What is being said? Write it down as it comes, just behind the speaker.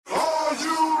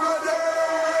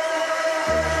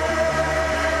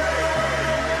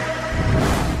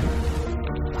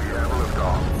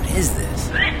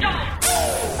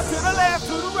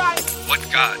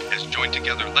God has joined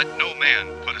together, let no man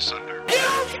put asunder.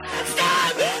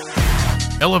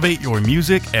 Elevate your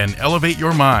music and elevate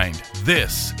your mind.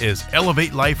 This is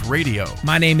Elevate Life Radio.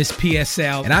 My name is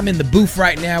PSL, and I'm in the booth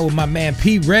right now with my man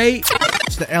P. Ray.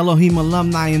 It's the Elohim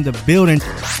alumni in the building.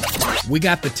 We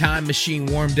got the time machine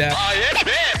warmed up.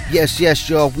 Yes,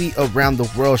 y'all. We around the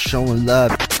world showing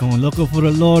love. Going looking for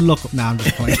the Lord, look. Nah, I'm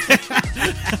just playing.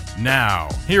 Now,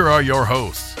 here are your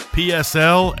hosts,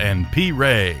 PSL and P.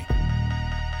 Ray.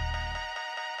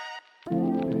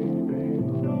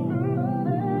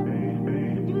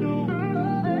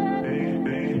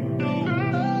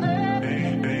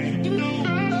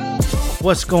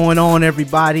 What's going on,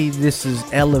 everybody? This is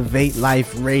Elevate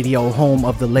Life Radio, home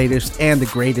of the latest and the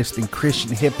greatest in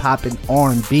Christian hip-hop and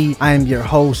R&B. I am your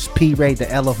host, P. Ray, the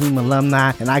Elohim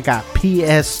alumni, and I got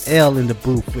PSL in the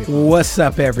booth with me. What's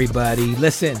up, everybody?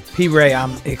 Listen, P. Ray,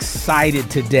 I'm excited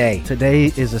today.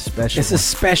 Today is a special It's a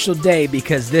special day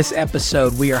because this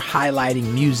episode we are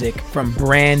highlighting music from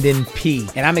Brandon P.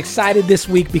 And I'm excited this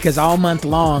week because all month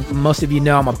long, most of you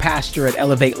know I'm a pastor at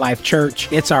Elevate Life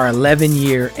Church. It's our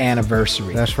 11-year anniversary.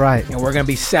 That's right. And we're going to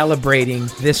be celebrating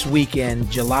this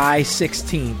weekend, July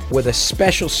 16th, with a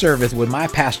special service with my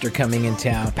pastor coming in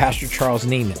town, Pastor Charles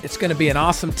Neiman. It's going to be an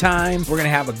awesome time. We're going to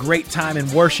have a great time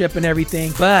in worship and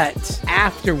everything. But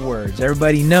afterwards,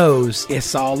 everybody knows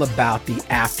it's all about the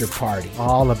after party.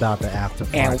 All about the after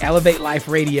party. And Elevate Life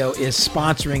Radio is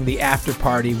sponsoring the after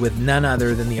party with none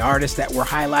other than the artist that we're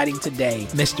highlighting today,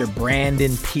 Mr.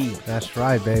 Brandon P. That's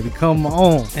right, baby. Come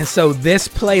on. And so this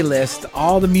playlist,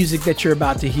 all the music that you're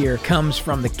about to hear comes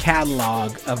from the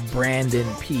catalog of Brandon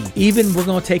P. Even we're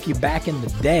going to take you back in the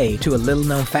day to a little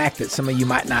known fact that some of you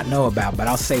might not know about, but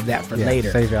I'll save that for later.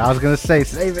 Save it. I was going to say,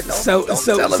 save it. So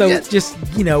just,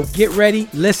 get ready,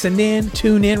 listen in,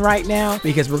 tune in right now,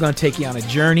 because we're going to take you on a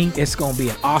journey. It's going to be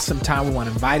an awesome time. We want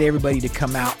to invite everybody to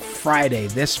come out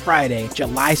this Friday,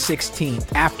 July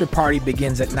 16th. After party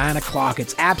begins at 9 o'clock.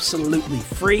 It's absolutely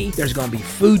free. There's going to be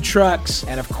food trucks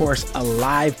and, of course, a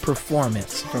live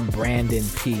performance from Brandon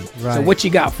P. Right. So what you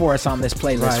got for us on this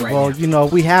playlist right now?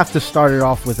 We have to start it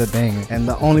off with a banger. And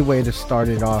the only way to start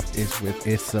it off is with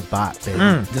It's a Bop,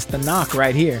 baby. Just the knock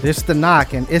right here. This the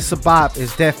knock, and It's a Bop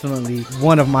is definitely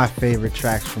one of my favorite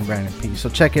tracks from Brandon P. So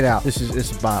check it out. This is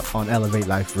It's a Bop on Elevate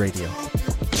Life Radio.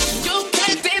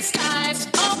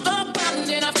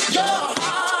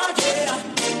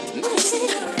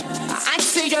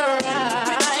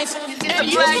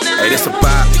 Hey, this a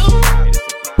bop.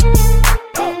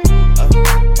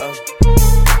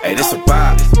 Hey, this a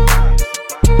bop.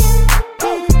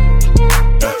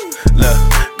 Look,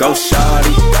 go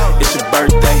shawty, it's your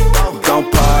birthday. We gon'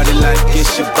 party like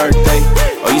it's your birthday.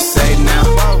 Oh, you say now,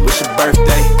 it's your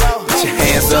birthday. Put your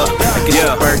hands up like it's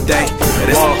your birthday. Hey,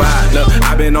 this a bop. Look,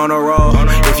 I've been on the road.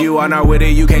 If you are not with it,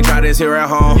 you can't try this here at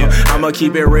home. I'ma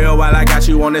keep it real while I got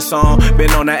you on this song.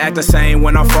 Been on the act the same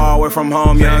when I'm far away from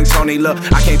home. Young Tony, look,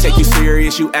 I can't take you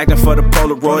serious. You acting for the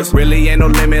Polaroids. Really ain't no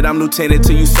limit, I'm lieutenant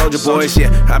to you soldier boys.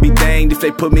 Yeah, I be danged if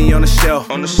they put me on the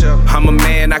shelf. I'm a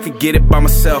man, I could get it by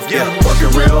myself. Yeah,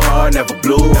 working real hard, never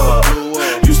blew up.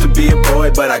 Used to be a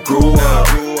boy, but I grew up.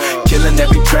 Killing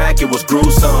every track, it was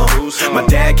gruesome. My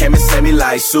dad came and saved me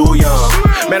like Soo Young.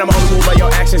 Man, I'm only moved by your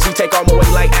actions. You take all my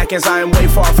weight like Atkins. I am way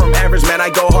far from average. Man, I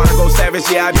go hard, I go savage.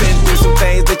 Yeah, I've been through some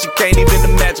things that you can't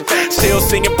even imagine. Still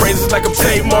singing praises like I'm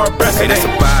Tamar Preston. Hey, that's a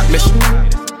vibe mission.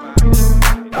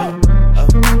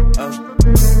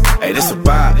 Hey, this a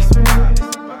vibe.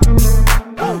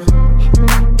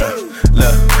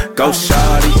 Look, go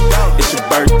shawty, it's your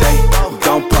birthday. We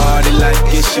gon' party like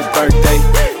it's your birthday.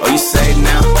 Oh, you say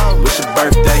now, it's your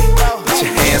birthday. Put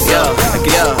your hands up like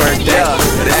it's your birthday.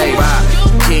 This a vibe.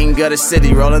 King of the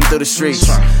city, rolling through the streets.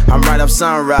 I'm right up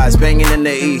sunrise, banging in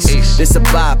the east. This a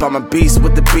bop, I'm a beast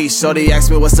with the beast. Shorty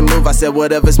asked me what's the move, I said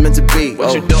whatever's meant to be.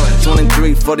 What you doing?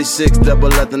 23, 46,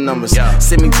 double at the numbers.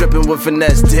 See me dripping with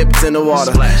finesse, dipped in the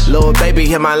water. Little baby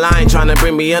hit my line, trying to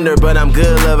bring me under, but I'm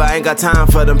good, love, I ain't got time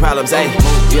for them problems. Hey,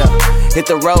 yeah, hit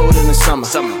the road in the summer.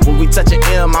 When we touch an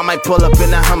M, I might pull up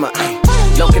in that Hummer. Ay.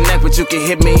 No connect, but you can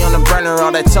hit me on the burner.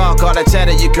 All that talk, all that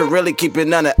chatter, you can really keep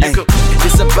it under.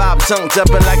 This a bob, tongue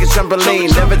jumping like a trampoline.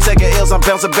 Never taking ills, I'm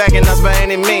bouncing back and that's by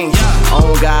any means.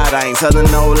 Oh God, I ain't telling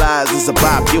no lies. It's a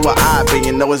bop, you a eye, but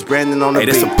you know it's Brandon on the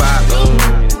beat. Hey, this a bop.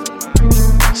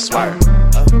 Swerve.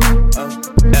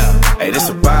 Hey, this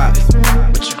a bop.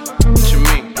 What you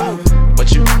mean?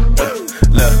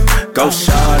 Look, go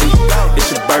shawty, it's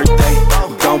your birthday.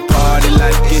 We gon' party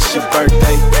like it's your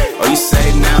birthday. Oh, you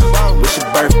say now, it's your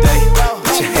birthday.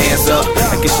 Put your hands up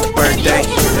like it's your birthday.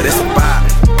 This a bop.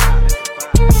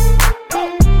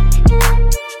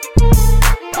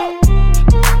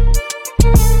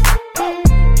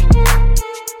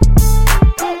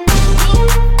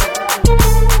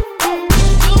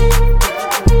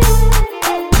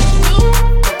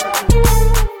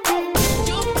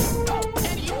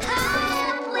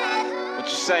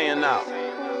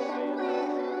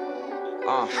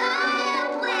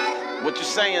 What you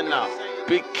saying now?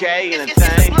 Big K and a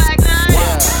thing.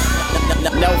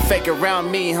 No fake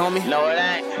around me, homie. No, it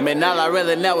ain't. Man, all I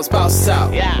really know is boss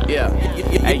talk. Yeah.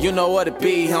 Hey, you know what it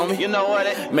be, homie. You know what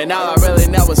it. Man, all I really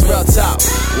know is real talk.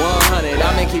 100,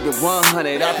 I'ma keep it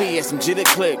 100. RPSMG the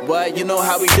click, boy, you know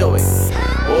how we do it.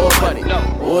 Oh, buddy.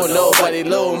 Oh, nobody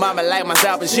low. Mama like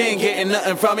myself, but she ain't getting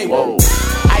nothing from me. Whoa.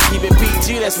 I keep it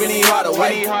PG, that's Winnie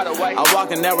Hardaway. I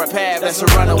walk a narrow path, that's a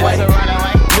runaway.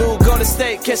 New Golden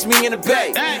State, catch me in the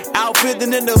bay.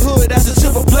 Outfitting in the hood, that's a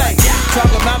triple play.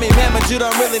 Talking about me, man, but you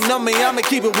don't really know me. I'ma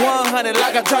keep it 100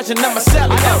 like I'm charging up my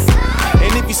salary.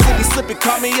 And if you slip it,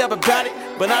 call me up about it.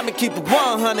 But I'ma keep it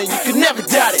 100, you can never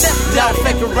doubt it. Don't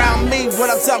fake around me, what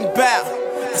I'm talking about.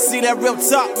 I see that real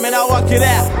talk, man, I walk it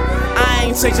out. I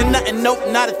ain't changing nothing, nope,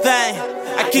 not a thing.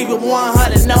 I keep it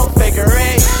 100, no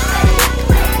fakery.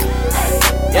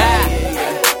 Yeah,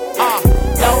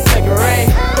 no fakery.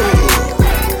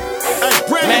 Hey,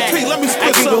 Brandon P, let me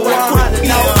spit something right quick.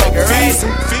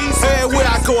 Everywhere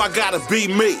I go, I gotta be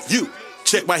me. You.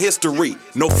 Check my history,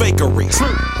 no fakery.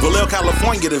 Vallejo,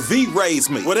 California, the V raised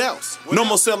me. What else? No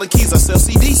more selling keys, I sell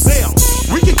CDs.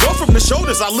 We can go from the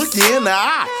shoulders, I look you in the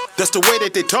eye. That's the way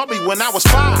that they taught me when I was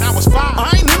 5.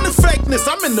 I ain't in the fakeness,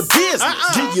 I'm in the business.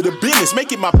 Get you the business,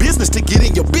 make it my business to get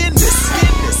in your business.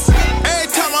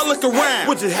 Every time I look around,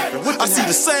 I see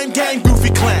the same gang,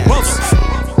 goofy clown.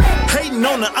 Hating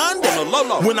on the under.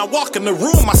 When I walk in the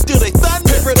room, I still they thunder.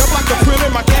 Paper it up like a printer,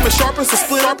 my game is sharp as a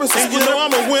split. And you know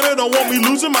I'm a winner, don't want me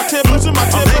losing my tip. I'm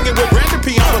hanging with Brandon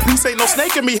P on the piece, ain't no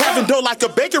snake in me. Having dough like a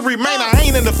bakery, man, I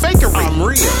ain't in the fakery. I'm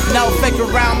real. No fake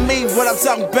around me, what I'm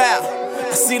talking about.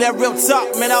 I see that real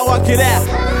talk, man, I walk it out.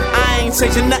 I ain't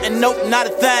changing nothing, nope, not a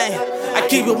thing. I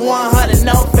keep it 100,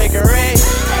 no fakery.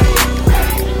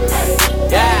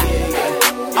 Yeah,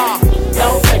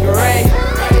 no fakery.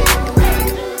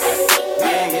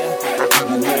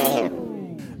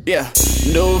 Yeah,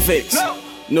 no fakes,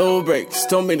 no breaks.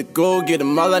 Told me to go get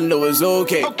them, all I know is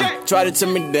okay. Try to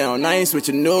turn me down, I ain't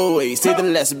switching no ways. Take the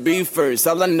last be first,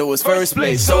 all I know is first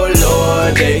place. So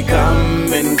Lord, they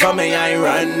coming for me, I ain't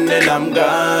running, I'm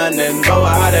gunning. Go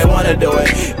how they wanna do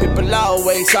it. People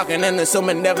always talking and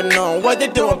assuming, never knowing what they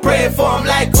doing. Praying for them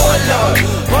like, oh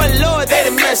Lord, they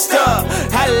done messed up.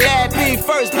 How the lad be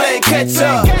first, play catch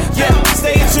up. Yeah,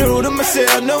 stay true to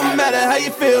myself, no matter how you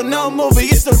feel. No movie,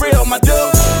 it's the real, my dude.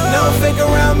 No fake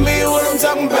around me, what I'm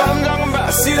talking about.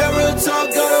 I see that real talk,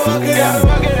 gotta walk it out.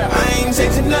 I ain't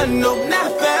changing nothing, no,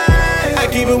 nothing. I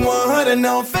keep it 100,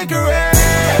 no fakery.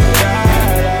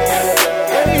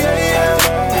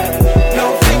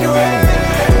 No fakery.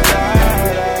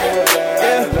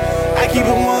 Yeah, I keep it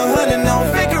 100, no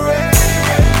fakery.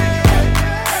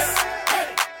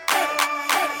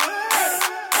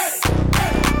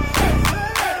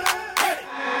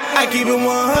 I keep it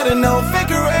 100, no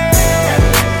fakery.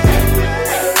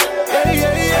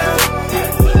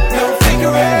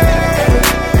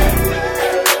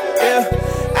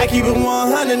 I keep it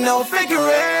 100, no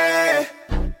fakery.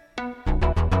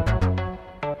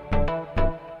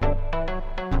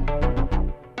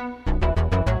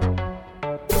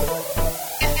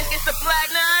 It's the Black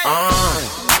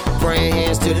Knight. Praying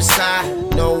hands to the sky.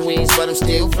 No wings, but I'm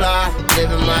still fly.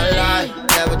 Living my life.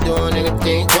 Never doing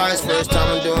anything twice. First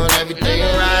time I'm doing everything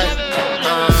right.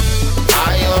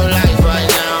 High on life right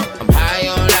now. I'm high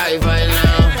on life right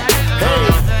now.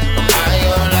 I'm high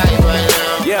on life right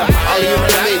now. Yeah, all you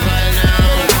believe.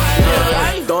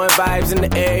 Throwing vibes in the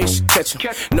air, you should catch 'em.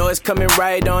 Know it's coming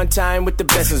right on time with the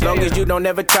best. As long as you don't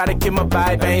ever try to kill my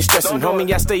vibe, I ain't stressing.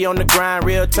 Homie, I stay on the grind,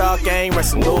 real talk, I ain't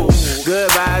resting. Ooh, good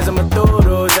vibes, I'ma throw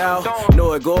those out.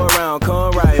 Know it go around,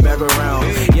 come right back around.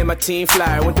 Yeah, my team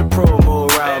fly, went the promo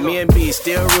route. Me and B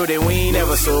still rooted, we ain't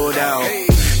never sold out.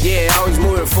 Yeah, always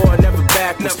moving forward, never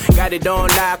backwards. Got it on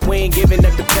lock, we ain't giving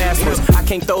up the passwords. I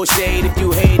can't throw shade if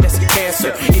you hate, that's a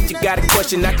cancer. If you got a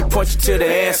question, I can point you to the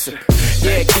answer.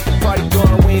 Yeah, keep the party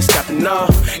going, we ain't stopping off.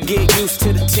 Get used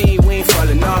to the team, we ain't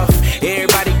falling off.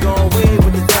 Everybody going win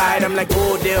with the tide. I'm like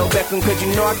Odell Beckham, cause you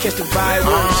know I catch the vibe.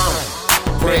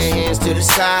 Praying hands to the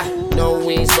sky. No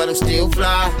wings, but I'm still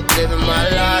fly. Living my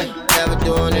life. Never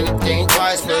doing anything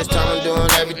twice. First time I'm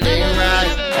doing everything right.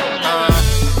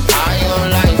 High on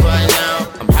life right now.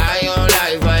 I'm high on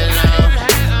life right now.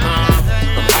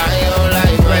 I'm high on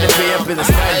life right now.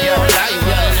 High on life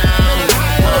right now.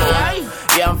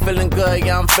 Yeah, I'm feeling good,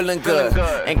 yeah, I'm feeling feeling good.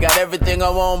 Ain't got everything I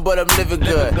want, but I'm living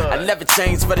good. I never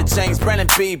change for the change. Brandon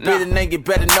P, breathing in, you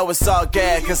better know it's all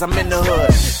gas, cause I'm in the hood.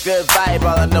 Good vibe,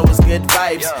 all I know is good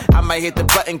vibes. I might hit the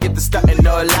button, get the starting,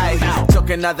 no light.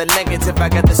 Talking all the negative, I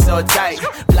got the so tight.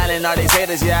 Blinding all these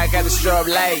haters, yeah, I got the strobe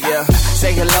light, yeah.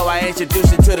 Say hello, I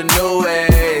introduce you to the new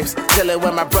waves. Chillin'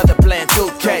 with my brother playing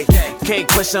 2K. Cake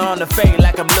pushing on the fade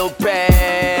like I'm Lupe.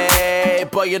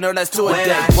 Boy, you know that's two a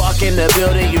day. Walk in the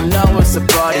building, you know it's a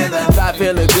party. Vibe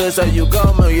feeling good, so you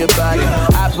gon' move your body.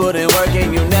 I put in work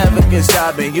and you never can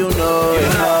stop it. You know it.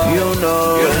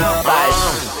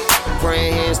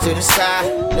 Praying hands to the sky,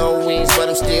 no wings, but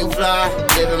I'm still fly.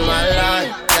 Living my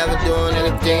life, never doing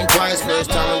anything twice. First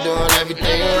time I'm doing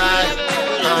everything right.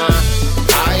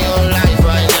 High on life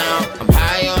right now. I'm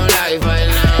high on life right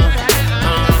now.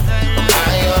 I'm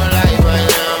high on life right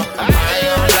now. I'm high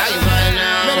on life right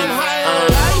now.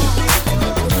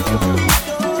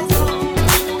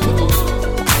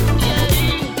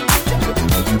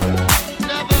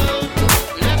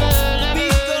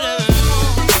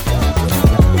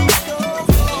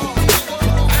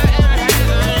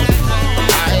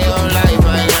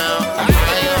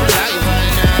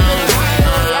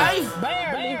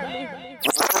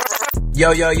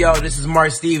 Yo, this is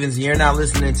Mark Stevens, and you're now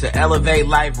listening to Elevate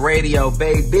Life Radio,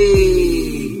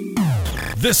 baby.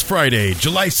 This Friday,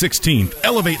 July 16th,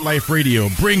 Elevate Life Radio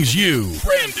brings you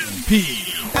Brandon P.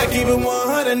 I keep it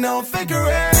 100, no figure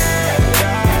it.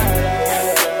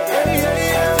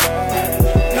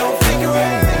 No figure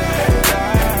it.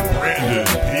 Brandon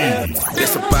P.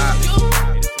 This about.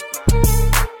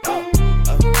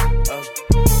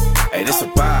 Hey, this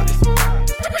about.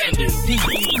 Brandon P.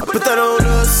 Put that on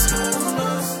us.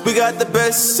 We got the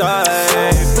best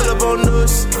side. Pull up on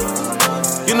us.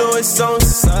 You know it's on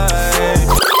side.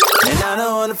 And I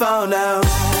don't wanna fall down.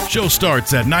 Show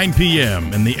starts at 9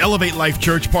 p.m. in the Elevate Life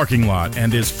Church parking lot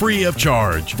and is free of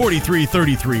charge.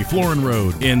 4333 Florin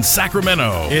Road in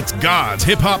Sacramento. It's God's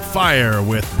Hip Hop Fire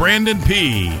with Brandon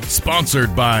P.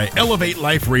 Sponsored by Elevate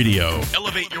Life Radio.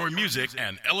 Elevate your music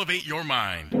and elevate your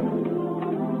mind.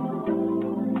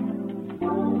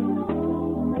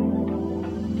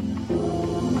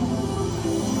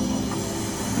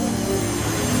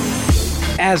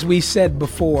 As we said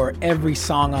before, every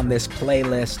song on this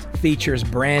playlist features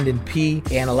Brandon P.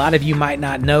 And a lot of you might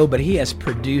not know, but he has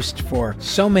produced for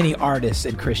so many artists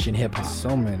in Christian hip hop.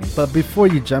 So many. But before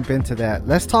you jump into that,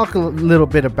 let's talk a little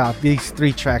bit about these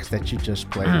 3 tracks that you just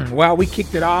played. Well, we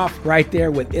kicked it off right there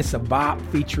with It's a Bop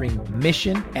featuring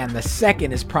Mission. And the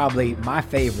second is probably my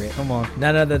favorite. Come on.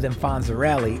 None other than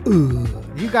Fonzarelli. Ooh.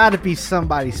 You got to be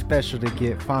somebody special to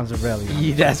get Fonzarelli.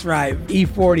 Yeah, that's right.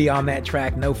 E40 on that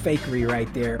track. No fakery right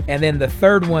there. And then the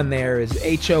third one there is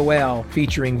HOL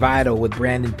featuring Vital with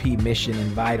Brandon P, Mission, and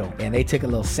Vital. And they took a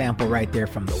little sample right there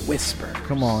from The Whisper.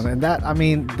 Come on. And that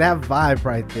vibe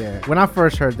right there. When I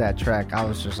first heard that track, I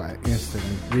was just like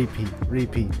instantly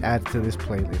repeat, add to this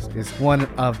playlist. It's one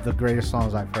of the greatest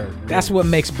songs I've heard. That's what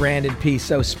makes Brandon P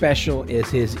so special, is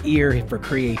his ear for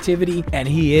creativity. And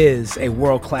he is a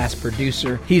world-class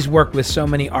producer. He's worked with so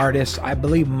many artists. I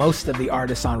believe most of the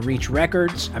artists on Reach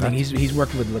Records. I mean, he's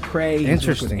worked with Lecrae. He's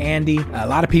worked with Andy. A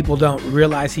lot of people don't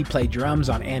realize he played drums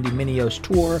on Andy Mineo's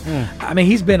tour. I mean,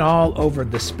 he's been all over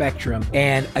the spectrum.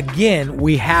 And again,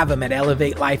 we have him at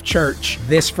Elevate Life Church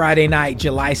this Friday night,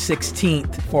 July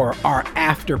 16th, for our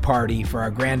after party for our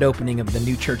grand opening of the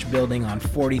new church building on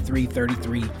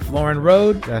 4333 Florin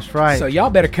Road. That's right. So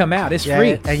y'all better come out. It's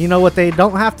free. And you know what they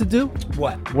don't have to do?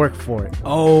 What? Work for it.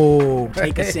 Oh,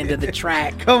 take us into the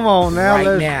track. Come on now, right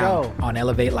let's now go. On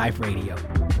Elevate Life Radio.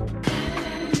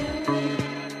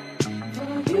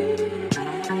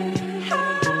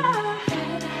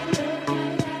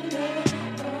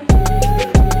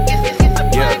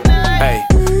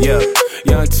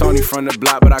 Young Tony from the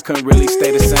block, but I couldn't really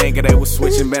stay the same, cause they was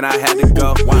switching, man, I had to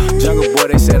go. Jungle boy,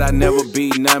 they said I'd never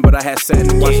be none, but I had sat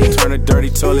and watched them turn a dirty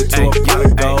toilet to a pot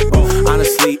of gold.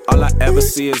 Honestly, all I ever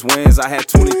see is wins. I had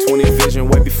 20/20 vision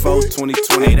way before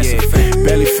 2020, yeah.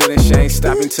 Barely feeling shame,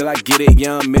 stopping till I get it,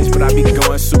 young Mitch, but I be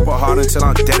going super hard until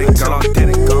I'm dead and gone.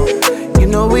 You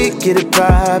know we get it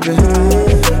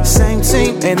poppin', same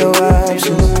team, ain't no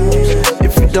options.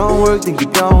 If you don't work, then you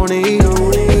don't eat.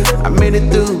 I made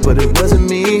it through, but it wasn't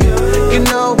me. You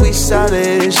know we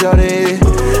solid, shorty.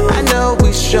 I know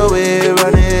we show it,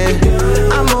 running.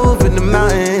 I'm moving the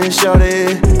mountain,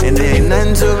 shorty, and there ain't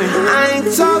nothing to me. I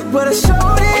ain't talk, but I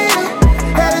showed it.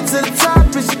 Headed to the top,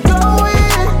 it's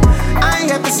going. I ain't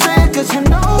got to say it, cause you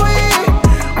know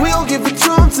it. We gon' give it to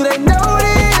them till they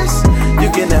notice. You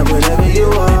can have whatever you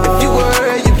want. If you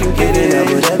work, you can get it. Have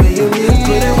whatever you need.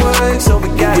 Put in work, so we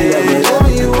got it. Have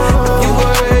whatever you want. If you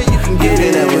work, you can get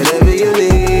it.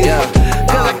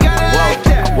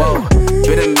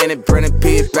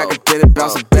 steady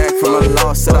bouncing back from a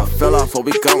loss. Said I fell off, what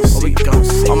we gon' see?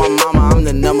 On my mama, I'm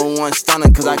the #1 stunner,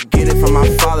 cause I get it from my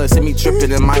father. See me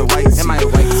drippin' in my whites.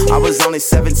 I was only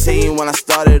 17 when I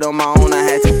started on my own. I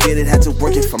had to get it, had to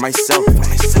work it for myself.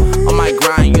 On my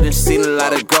grind, you done seen a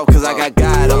lot of growth, cause I got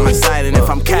God on my side. And if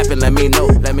I'm capping, let me know.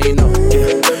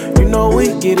 Yeah. You know we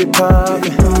get it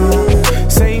poppin'.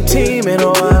 Same team and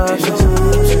no options.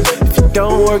 If you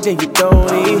don't work, then you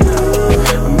don't eat.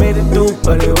 I made it through,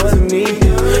 but it wasn't me.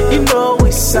 You know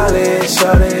we solid,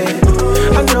 shawty.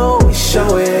 I know we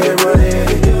show it, run it.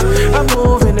 I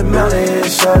move in the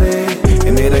mountains, shawty,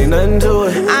 and it ain't nothing to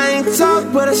it. I ain't talk,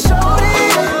 but I show it.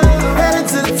 Headed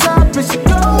to the top, and she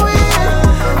going.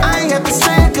 I ain't have to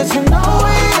say it, cause you know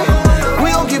it.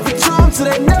 We gon' give it to them till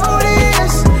they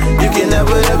notice. You can have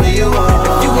whatever you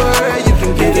want. You were, you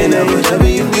can get whatever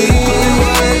you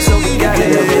need. So we got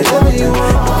it, whatever you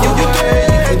want. You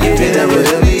can get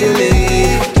whatever you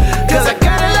need. Cause I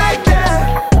got it like that.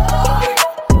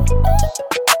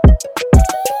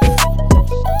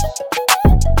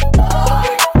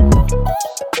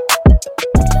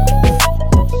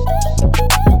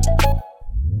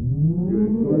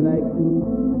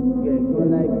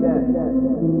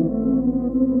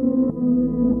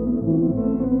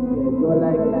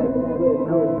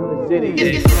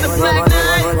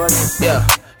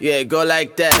 Yeah, go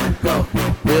like that. Go.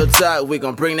 Real talk, we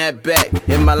gon' bring that back.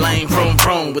 In my lane, vroom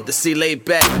vroom, with the C laid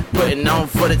back. Putting on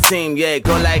for the team, yeah,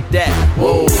 go like that.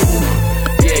 Whoa,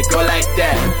 yeah, go like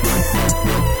that.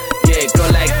 Yeah, go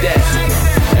like that.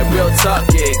 And real talk,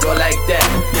 yeah, go like that.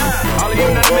 All of you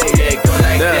know what I mean? Yeah, go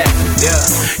like that.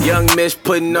 Yeah, young Mish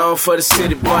putting on for the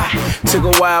city, boy. Took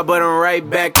a while, but I'm right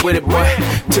back with it, boy.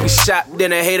 Took a shot,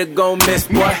 then a hater gon' miss,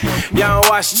 boy. Y'all don't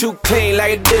wash too clean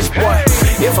like a dish, boy.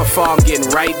 If I fall, I'm getting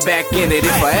right back in it.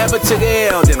 If I ever took a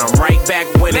L, then I'm right back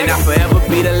winning. I'll forever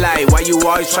be the light. Why you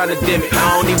always tryna dim it?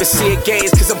 I don't even see it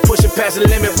gaze, cause I'm pushing past the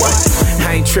limit, what?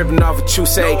 I ain't tripping off what you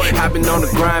say. I've been on the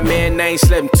grind, man, I ain't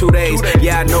slept in 2 days.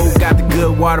 Yeah, I know who got the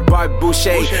good water, Bobby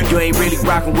Boucher. You ain't really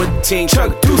rockin' with the team,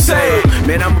 Chuck Duce.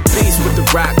 Man, I'm a beast with the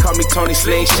rock, call me Tony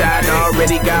Slingshot. I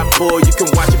already got pulled, you can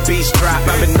watch a beast drop.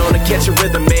 I've been known to catch a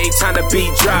rhythm, every time the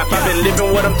beat drop. I've been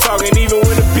living what I'm talking, even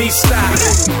when the beat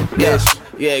stops.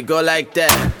 Yeah, go like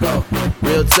that. Go.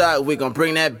 Real talk, we gon'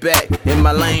 bring that back. In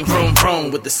my lane, vroom vroom,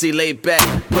 with the C laid back.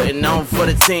 Putting on for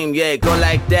the team, yeah, go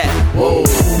like that. Whoa,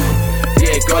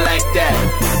 yeah, go like that.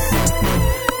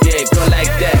 Yeah, go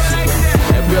like that.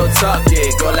 And real talk, yeah,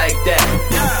 go like that.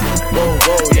 Whoa,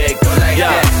 yeah, go like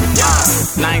that.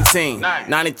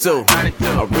 1992,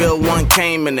 a real one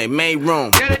came and they made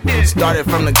room. Started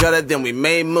from the gutter, then we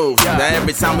made moves. Now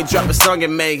every time we drop a song, it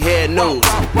make head news.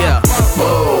 Yeah,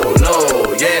 oh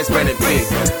no, yeah, it's Brandon P.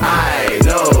 I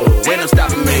know, ain't no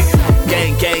stopping me.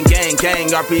 Gang, gang, gang, gang,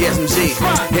 RPSMG.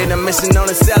 Hit a mission on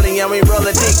the celly and we roll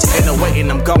it deep. Ain't no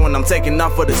waiting, I'm going, I'm taking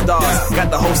off for the stars.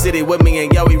 Got the whole city with me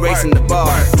and yo, we racing the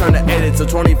bar. Turn the 8 to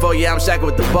 24, yeah, I'm shacking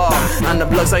with the ball. On the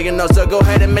block, so you know, so go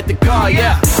ahead and make the call,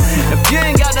 yeah. If you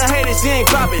ain't got the haters, you ain't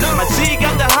poppin'. My G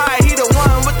got the high, he the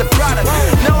one with the product.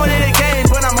 Knowing it game,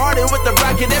 but I'm harder with the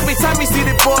rocket. Every time you see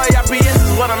the boy, RPS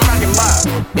is what I'm rocking by.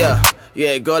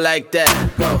 Yeah, go like that.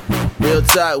 Go. Real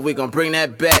talk, we gon' bring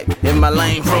that back. In my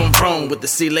lane, vroom vroom, with the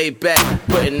C laid back.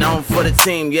 Putting on for the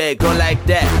team, yeah, go like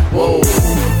that. Whoa,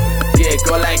 yeah,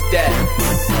 go like that.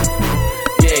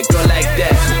 Yeah, go like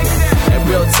that. And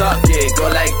real talk, yeah, go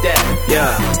like that.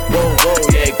 Yeah, whoa,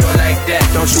 yeah, go like that.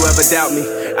 Don't you ever doubt me.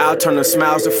 I'll turn the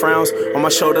smiles to frowns. On my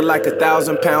shoulder like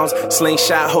 1,000 pounds.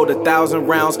 Slingshot, hold 1,000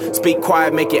 rounds. Speak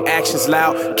quiet, make your actions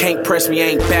loud. Can't press me,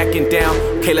 ain't backing down.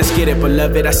 Okay, let's get it,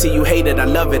 beloved. I see you hate it, I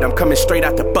love it. I'm coming straight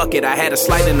out the bucket. I had a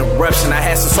slight interruption. I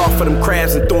had some salt for them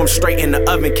crabs and threw them straight in the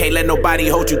oven. Can't let nobody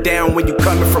hold you down when you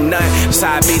coming from nothing. That's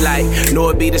how I be like. Know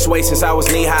it be this way since I was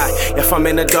knee high. If I'm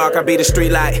in the dark, I be the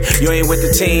street light. You ain't with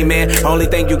the team, man. Only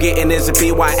thing you getting is a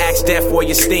BY axe death for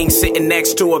your sting sitting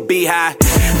next to a beehive.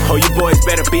 Oh, you boys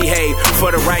better behave.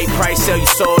 For the right price, sell your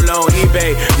soul on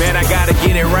eBay. Man, I gotta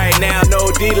get it right now,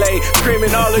 no delay.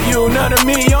 Screaming all of you, none of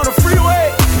me on the freeway.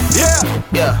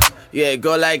 Yeah,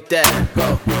 go like that.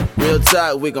 Go. Real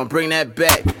talk, we gon' bring that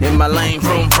back. In my lane,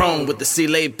 vroom vroom, with the C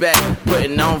laid back.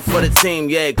 Putting on for the team,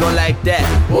 yeah, go like that.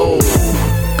 Whoa,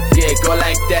 yeah, go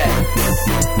like that.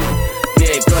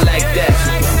 Yeah, go like that.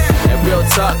 And real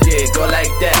talk, yeah, go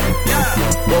like that.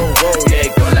 Whoa, yeah,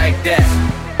 go like that.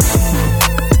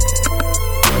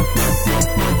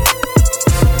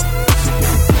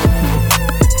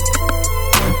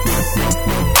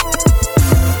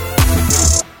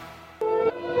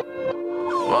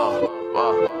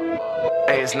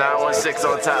 Hey, it's 916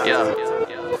 on top. Yeah.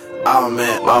 Oh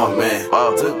man.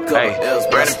 Hey,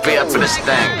 Brandon P up in this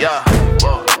thing. Yeah.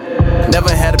 Whoa.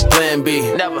 plan B.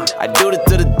 Never. I do it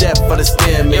to the death for the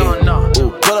stand me.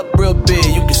 Ooh, pull up real big,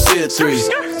 you can see the three.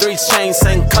 3 chains,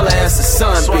 same color as the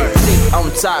sun be.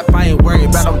 On top, I ain't worried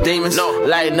about them demons.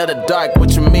 Light of the dark,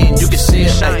 what you mean? You can see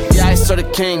it. Ay, yeah, I saw the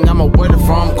king, I'm a word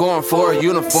for him. Going for a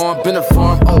uniform, been a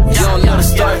form. Oh, you don't know the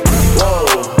story? Whoa,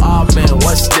 oh man,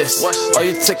 what's this? Oh,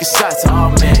 you taking shots? Oh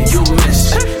man, you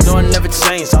missed. No, it never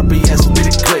changed. RBS, be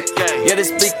the click. Yeah, this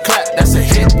big clap, that's a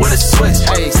hit with a switch.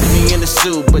 Hey, see me in the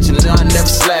suit, but you know I never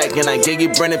slack. And I gave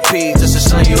you Brandon P just to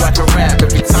show you I can rap.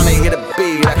 Every time they hit a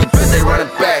beat, I can bet they run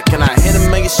it back. And I hit a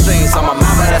million strings on my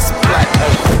mama, that's a black.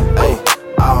 Hey,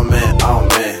 oh man, oh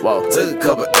man. Whoa. Took a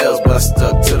couple L's, but I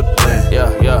stuck to the plan. Yeah,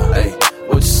 yeah. Hey,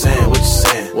 what you saying? What you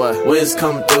saying? What? Wins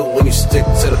come through when you stick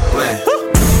to the plan.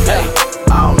 Hey,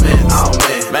 oh man.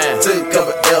 Took a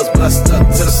couple L's, but I stuck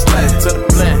to the plan. To the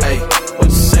plan. Hey, what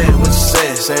you saying? What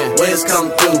you saying? Wins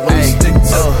come through when you stick to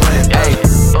the plan.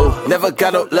 Hey, never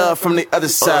got no love from the other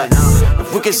side.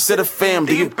 If we consider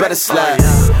family, you better slide.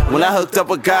 When I hooked up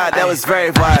with God, that was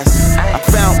very wise. I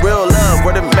found real love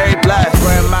where the Mary Blige.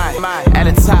 Where am I? At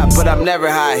the top, but I'm never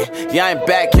high. Yeah, I ain't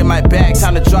back in my bag,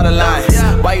 time to draw the line.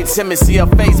 Why you timid? See your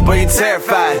face, boy, you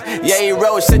terrified. Yeah, you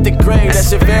roll shit the grave, that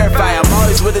should verify. I'm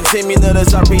always with the team, you know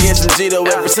that's RPS and Gito.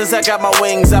 Ever since I got my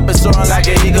wings, I've been soaring like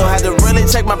an eagle. Had to really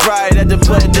check my pride, had to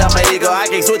put it down my ego. I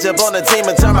can't switch up on the team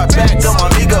and turn my back on my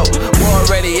ego. Born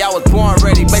ready, I was born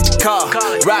ready, make the call.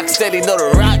 Rock steady, know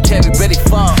the rock heavy, ready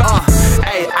fall.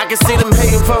 Hey, I can see them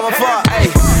hating from afar.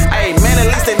 Hey, man,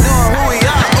 at least they knowin' who we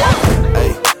are.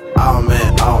 Hey, oh man.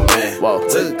 Whoa.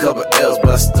 Took a couple L's, but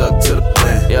I stuck to the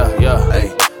plan. Yeah, yeah. Hey,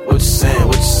 what you saying?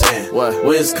 What you saying? What?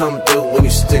 Wins come through when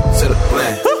you stick to the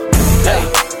plan. Hey,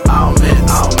 oh man.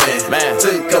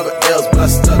 Took a couple L's, but I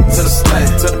stuck to the plan.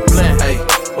 To the plan. Hey,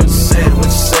 what you saying? What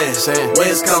you saying?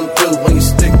 Wins come through when you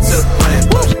stick to the plan.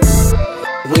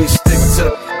 When you stick to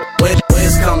the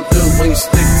wins come through when you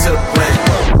stick to the plan.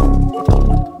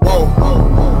 Whoa.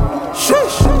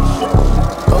 Shush.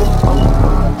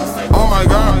 Oh my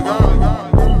God.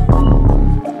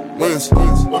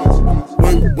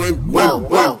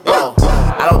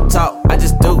 I don't talk, I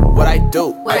just do what I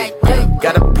do.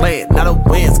 Got a plan, now the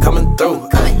wind's coming through.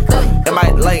 In my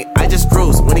lane, I just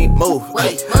cruise when he move.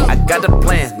 I got the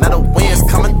plan, now the wind's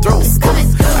coming through.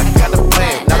 I got the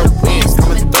plan, now the wind's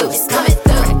coming through.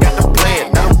 I got the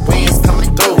plan, now the wind's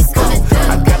coming through.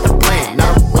 I got the plan,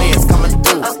 now the wind's coming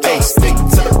through. Hey, stick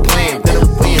to the plan, then the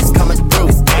wind's coming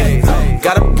through.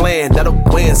 Got a plan, now the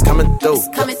wind's coming through.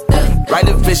 Write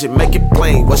a vision, make it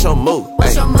plain. What's your move?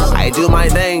 I do my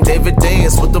thing, David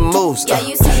Dance with the moves.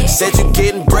 Said you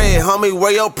getting bread, homie,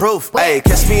 where your proof? Hey,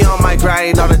 catch me on my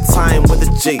grind all the time with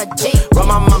a G. Run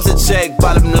my mom's a check,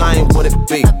 bottom line, what it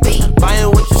be?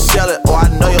 Buying what you sell it, or I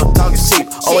know you're talking cheap.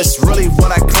 Oh, it's really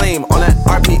what I claim on that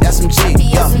RPSMG.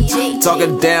 Yeah.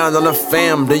 Talking down on the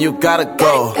fam, then you gotta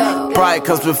go. Pride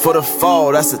comes before the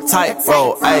fall, that's a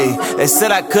tightrope. Hey, they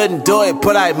said I couldn't do it,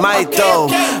 but I might though.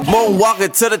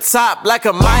 Moonwalking to the top like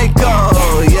a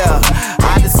Michael, yeah.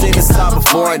 I done seen this song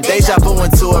before, and deja vu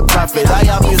into a prophet. All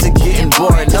y'all music getting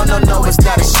boring. No, it's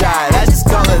not a shot. I just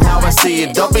call it how I see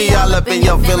it. Don't be all up in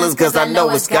your feelings, cause I know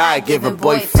it's God giving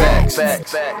boy facts.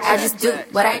 I just do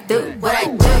what I do.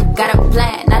 Got a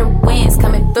plan, now the wind's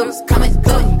coming through.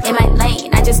 In my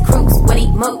lane, I just cruise when he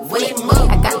move.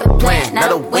 I got the plan, now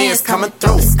the wind's coming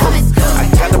through. I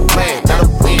got the plan, now the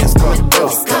wind's coming through. I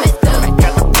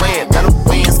got the plan, now the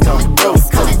wind's coming through.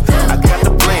 I got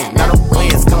the plan, now the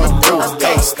wind's coming through.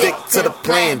 Hey, stick to the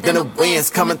plan, then the wind's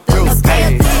coming through.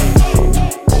 Hey.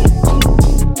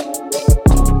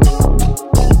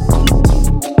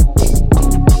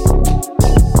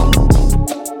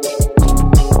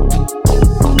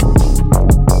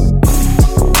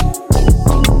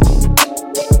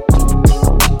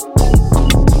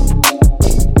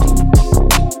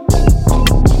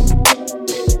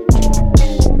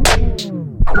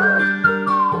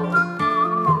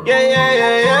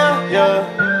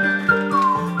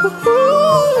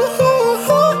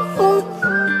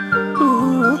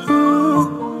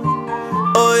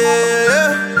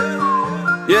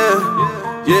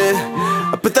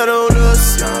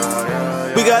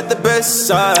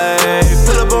 Side,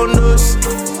 pull up on us,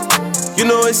 you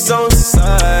know it's on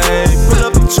side. Pull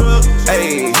up the truck,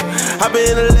 ayy, hop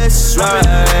in the let's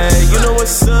ride. You know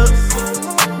what's up,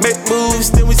 make moves,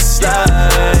 then we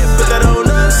slide. Put that on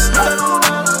us,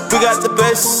 we got the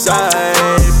best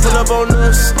side. Pull up on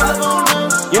us,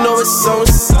 you know it's on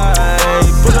side.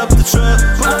 Pull up the truck,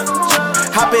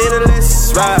 hop in the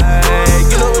let's ride.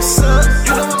 You know what's up,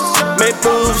 make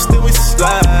moves, then we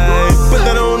slide. Put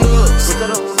that on us.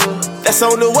 That's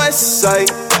on the west side.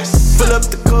 Fill up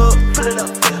the cup,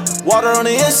 water on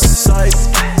the inside.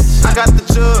 I got the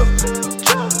jug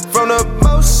from the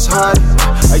most high.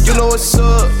 You know what's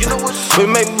up. We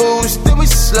make moves, then we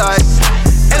slide.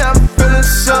 And I'm feeling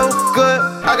so good.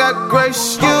 I got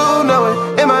grace, you know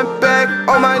it. In my bag,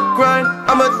 on my grind,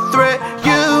 I'm a threat,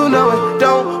 you know it.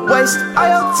 Don't waste all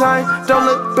your time, don't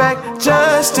look back,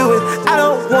 just do it. I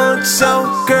don't want your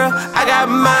girl, I got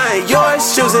mine,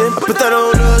 yours choosing. Put that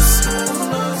on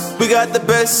us, we got the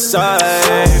best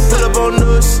side. Pull up on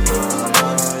us,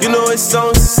 you know it's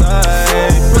on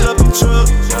side. Pull up the truck,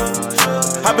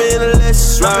 hop in and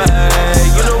let's ride.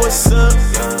 You know what's up,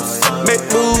 make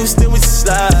moves, then we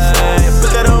slide.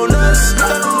 Put that on us,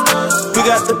 we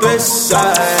got the best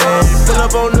side. Pull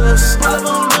up on us,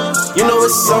 you know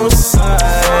it's on side.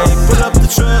 Pull up the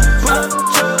truck,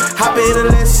 hop in and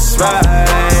let's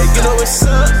ride. You know what's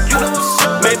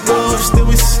up, make moves, then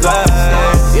we slide.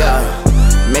 Yeah,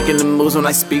 making the moves when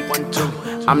I speak.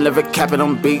 I'm never capping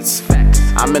on beats.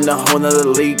 I'm in a whole nother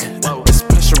league. This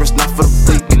pressure is not for the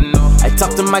weak. I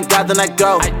talk to my God, then I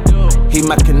go. He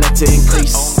my connect to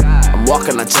increase. I'm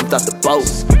walking, I jumped out the boat.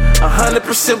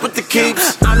 100% with the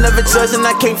keeps. I'm never judging,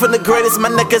 I came from the greatest. My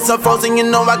neck is unfrozen, you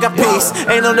know I got peace.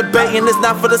 Ain't no debating, it's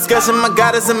not for discussion. My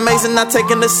God is amazing, not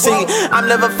taking a seat. I'm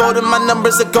never folding, my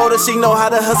numbers are golden. She know how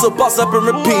to hustle, boss up and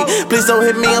repeat. Please don't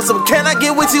hit me on some, can I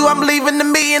get with you? I'm leaving the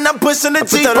me and I'm pushing the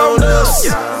Jeep on us.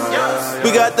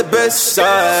 We got the best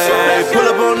side. Pull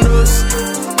up on us,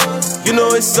 you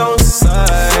know it's on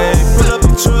side. Pull up the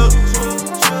truck,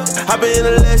 hop in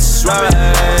and let's ride.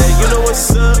 You know what's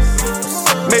up,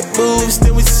 make moves,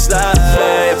 then we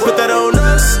slide. Put that on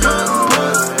us,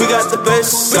 we got the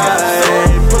best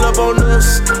side. Pull up on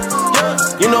us,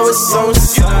 you know it's on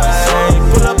side.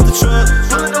 Pull up the truck,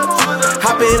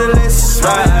 hop in and let's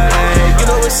ride. You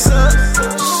know what's up,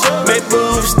 make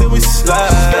moves, then we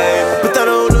slide. Put that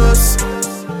on us.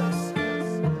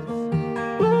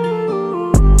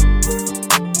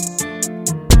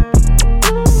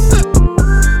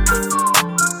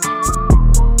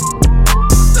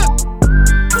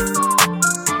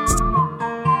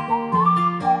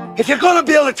 If you're gonna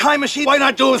build a time machine, why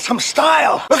not do it with some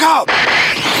style? Look out!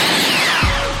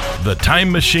 The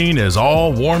time machine is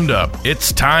all warmed up.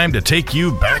 It's time to take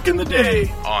you back in the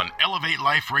day on Elevate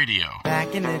Life Radio.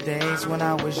 Back in the days when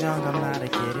I was young, I'm not a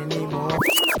kid anymore.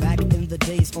 Back in the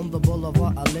days on the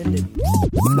boulevard, I landed.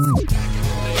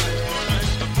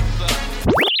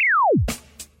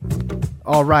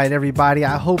 All right, everybody.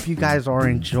 I hope you guys are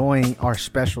enjoying our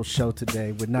special show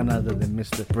today with none other than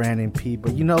Mr. Brandon P.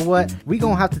 But you know what? We're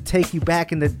going to have to take you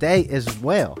back in the day as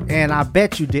well. And I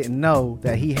bet you didn't know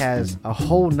that he has a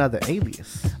whole nother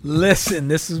alias. Listen,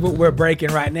 this is what we're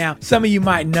breaking right now. Some of you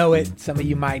might know it, some of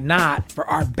you might not. For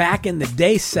our Back in the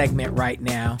Day segment right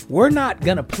now, we're not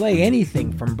going to play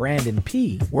anything from Brandon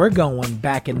P. We're going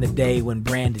back in the day when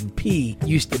Brandon P.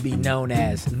 used to be known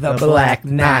as the Black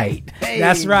Knight. Hey.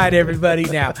 That's right, everybody.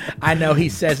 Now, I know he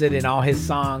says it in all his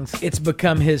songs. It's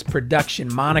become his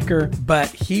production moniker, but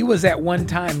he was at one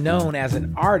time known as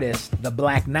an artist, the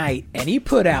Black Knight, and he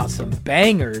put out some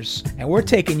bangers. And we're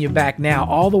taking you back now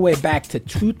all the way back to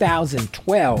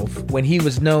 2012 when he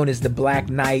was known as the Black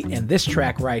Knight, and this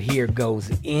track right here goes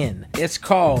in. It's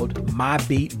called My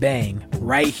Beat Bang,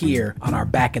 right here on our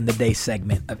Back in the Day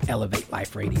segment of Elevate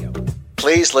Life Radio.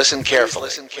 Please listen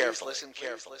carefully.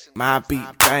 My beat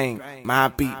bang, my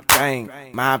beat bang,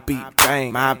 my beat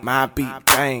bang, my beat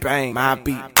bang, bang, my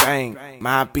beat bang,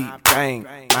 my beat bang,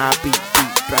 my beat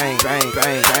bang, bang,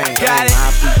 bang, bang. Got it.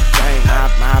 My beat bang, my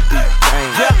beat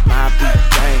bang, my beat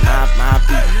bang, my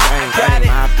beat bang, got it.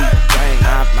 My beat bang,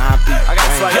 my beat. I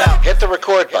got swag out. Hit the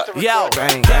record button. Yo,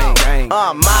 bang, bang, bang.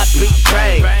 My beat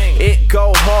bang, it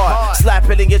go hard. Slap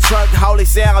it in your trunk, holy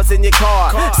sounds in your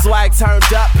car. Swag turned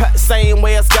up, same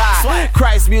way as God.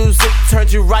 Christ music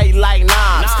turns you right like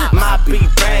knobs. My beat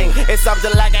bang, it's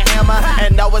something like a hammer.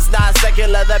 And no, it's not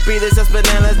secular, the beat is just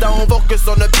bananas. Don't focus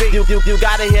on the beat, you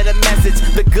gotta hear the message,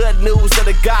 the good news of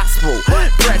the gospel.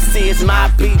 Prestige,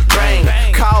 my beat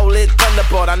bang. Call it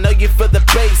Thunderbolt, I know you feel the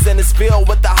bass and it's filled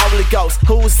with the Holy Ghost.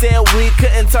 Who said we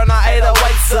couldn't turn our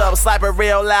 808s up? Slap it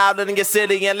real loud in your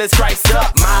city and let's Christ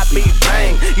up. My beat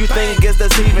bang, you think it's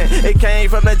deceiving? It came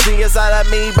from the genius out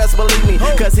of me, best believe me.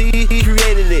 Cause he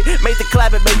created it, made the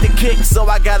clap and made the kick. So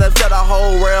I gotta tell the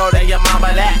whole world and your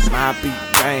mama that. My beat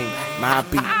bang, my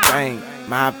beat bang,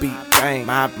 my beat bang,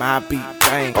 my beat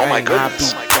bang. Oh my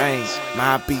goodness. My beat bang,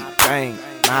 my beat bang,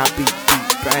 my beat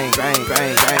bang, bang,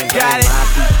 bang, bang. Got it. My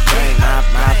beat bang, my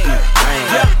beat bang,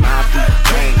 my beat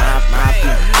bang, my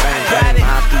beat bang. Got it.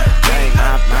 My beat bang,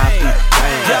 my beat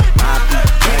bang, my beat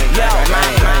bang,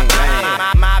 bang, bang,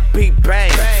 bang. My beat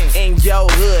bang in your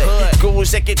hood.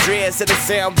 Goons, they naked dreads and the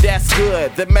sound that's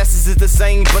good. The message is the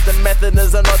same, but the method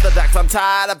is unorthodox. I'm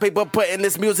tired of people putting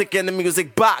this music in the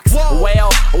music box. Whoa.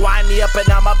 Well, wind me up and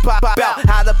I'ma pop out.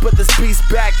 How to put this piece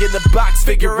back in the box,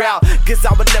 figure out. Cause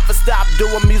I would never stop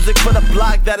doing music for the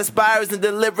block that inspires and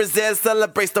delivers and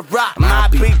celebrates the rock. My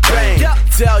Big Bang.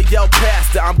 Tell your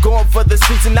pastor I'm going for the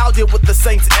streets and I'll deal with the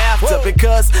saints after.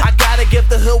 Because I gotta give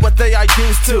the hood what they are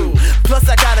used to. Plus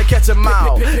I gotta catch 'em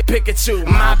all. Pikachu,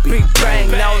 my Big Bang.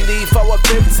 No need for a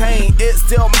 15. It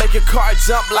still make your car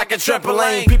jump like a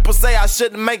trampoline. People say I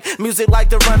shouldn't make music like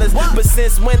the runners, but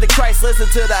since when did Christ listen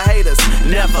to the haters?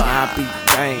 Never. My Big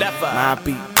Bang. Never. My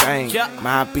Big Bang.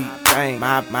 My Big Bang.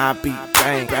 My Big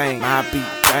Bang. Bang. My Big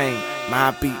Bang.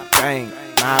 My Big Bang.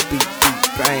 My Big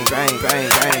Bang. Bang. Bang.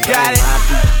 Bang. Got it. My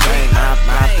Big Bang. My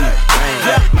Big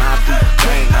Bang. My Big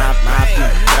Bang. My Big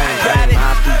Bang. Got it.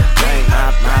 My Big Bang. My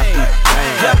Big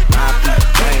Bang. My Big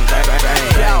Bang.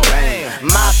 Bang. Bang.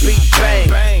 My Big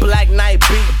Bang. Black Knight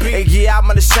beat. Yeah, I'm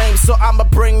unashamed, so I'ma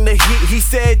bring the heat. He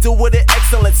said do it in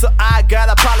excellence, so I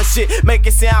gotta polish it. Make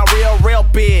it sound real, real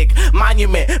big.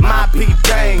 Monument, my Big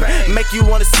Bang. Make you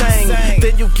wanna sing,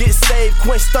 then you get saved.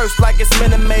 Quench thirst like it's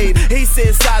minute made. He said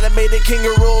inside of me, the king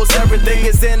of rules. Everything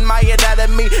is in my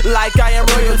anatomy, like I am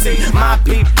royalty. My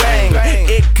Big Bang,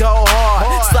 it go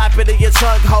hard. Slap it in your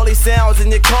trunk, holy sounds in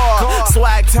your car.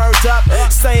 Swag turned up,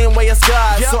 same way as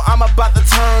God. So I'm about to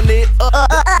turn it up.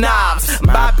 Knobs,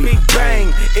 my Big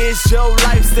Bang. It's your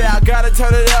lifestyle, gotta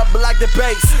turn it up like the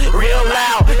bass, real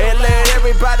loud, and let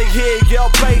everybody hear your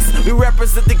bass. We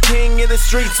represent the king in the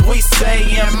streets, we say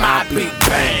in my Big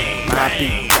Bang. My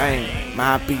Big Bang,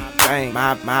 my Big Bang,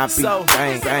 my Big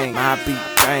Bang, bang, my Big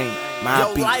Bang, my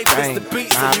Big Bang. Your life is the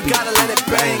beat, so you gotta let it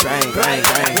bang, bang, bang,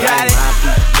 bang. Got it. My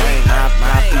Big Bang, my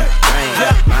Big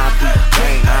Bang, my Big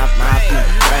Bang, my Big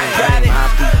Bang, got it. My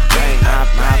Big Bang, my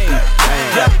Big Bang, my Big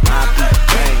Bang, bang,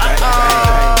 bang,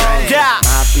 bang, yeah.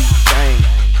 My Big Bang.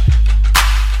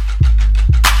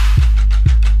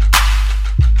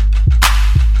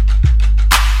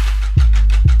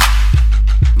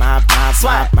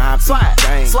 Swag, swag, swag,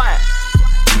 swag,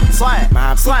 swag,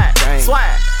 swag, swag,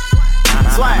 swag,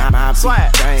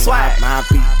 swag, swag, my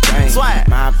Big Bang, swag,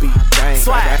 my Big Bang,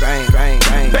 swag, bang, bang,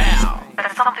 bang, bow.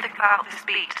 There's something about this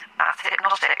beat that's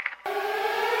hypnotic.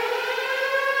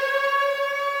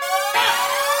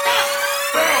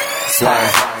 Swag,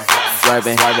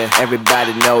 swerving,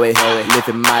 everybody know it.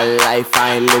 Living my life,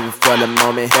 I ain't living for the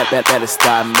moment. Better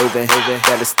start moving,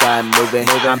 better start moving.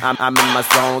 I'm in my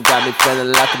zone, got me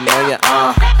feeling like a million.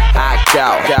 I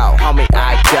go, homie,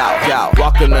 I go.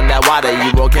 Walking on that water,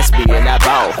 you won't catch me in that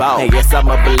boat. Hey, yes, I'm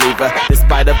a believer,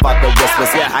 despite of all the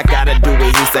whispers. Yeah, I gotta do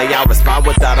what he say, I'll respond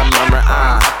without a murmur.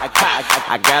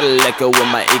 I gotta let go with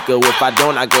my ego. If I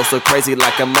don't, I go so crazy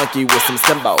like a monkey with some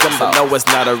symbols. So no, it's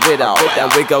not a riddle,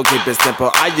 and we gon' keep it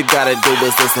simple. All you gotta do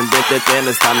is listen, then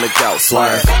it's time to go.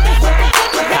 Swerve,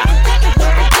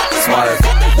 swerve,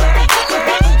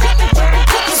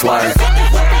 swerve,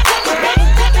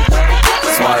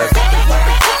 swerve.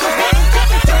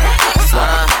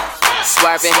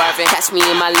 Swerving, catch me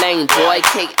in my lane, boy.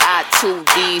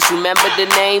 K-I-2-Ds, remember the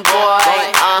name, boy?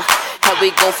 How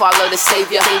we gon' follow the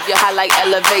savior? I like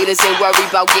elevators, ain't worry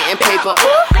about getting paper.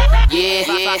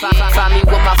 Yeah, find me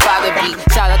where my father be.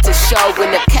 Shout out to Show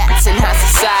and the cats in high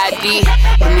society.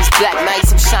 In these black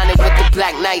nights, I'm shining with the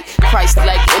black night.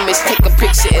 Christ-like image, take a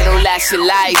picture, it'll last your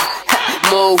life.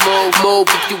 Move,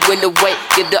 if you in the way,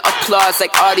 get the applause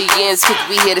like audience, cause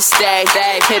we here to stay.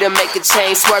 Here to make a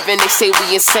change, swerving, they say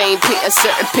we insane. Paint a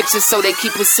certain picture so they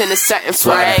keep us in a certain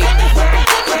frame.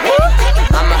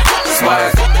 I'ma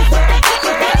swerve.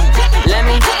 Let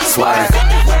me swerve.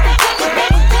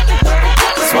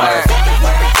 Swerve.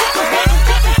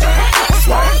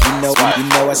 You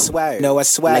know I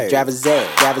swear, like driver's ed,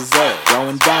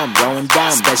 going down,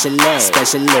 special ed,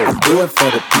 I do it for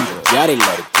the people, yeah, they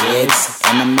love the kids,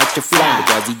 and I'm extra fly,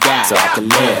 because he died, so I can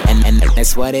live, and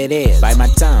that's what it is, bite my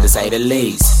tongue, to say the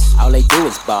least, all they do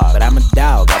is bar, but I'm a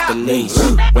dog off the leash,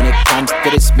 when it comes to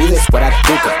this music, what I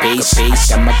do, capiche,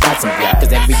 got my thoughts and blood,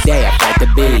 cause every day I fight the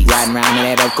beast, riding around in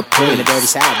that old Capri, in the dirty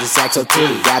south, just like so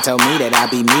T, God told me that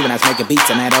I'd be me when I was making beats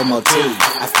on that old motif,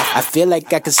 I feel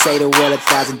like I could say the word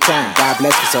 1,000 times, God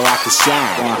bless me so I can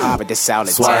shine. Going hard with this all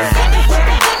the time.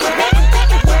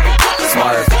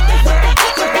 Swerve.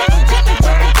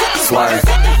 Swerve.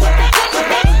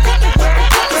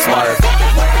 Swerve.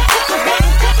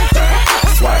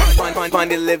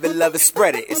 Find it, live it, love it,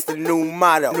 spread it. It's the new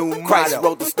motto. Christ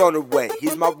wrote the stone away.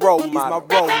 He's my role model.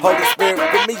 Holy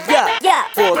Spirit, give me up.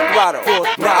 Full throttle.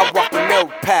 Now I walk the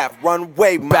narrow path,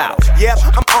 runway model. Yep,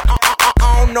 I'm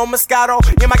Patron, no Moscato.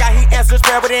 Yeah, my guy, he answers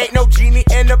prayer, but there ain't no genie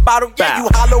in the bottle. Yeah, you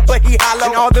hollow, but he hollow.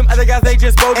 And all them other guys, they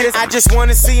just bogus. And I just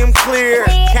wanna see him clear.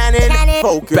 Cannon,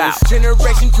 focus.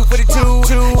 Generation 2 for the two.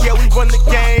 Yeah, we run the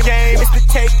game. It's the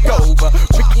takeover.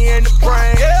 Ricky in the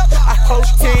brain. I whole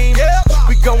team.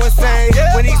 We go insane.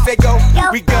 When he say go,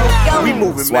 we go. We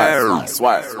moving, man.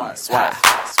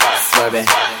 Swerving,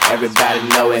 everybody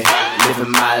know it.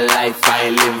 Living my life, I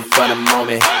ain't living for the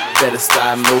moment. Better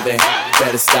start moving,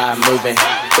 better start moving,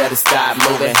 better start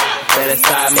moving, better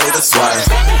start moving. Swerve,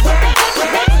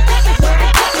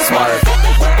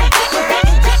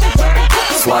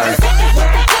 swerve,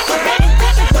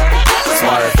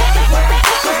 swerve,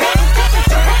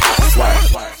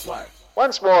 swerve, swerve.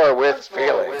 Once more with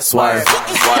feeling. Swerve,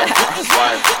 swerve, swerve,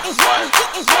 swerve, swerve.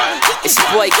 It's your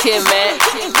boy Kim, man.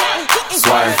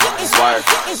 Swerve, swerve.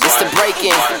 It's the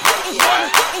break-in.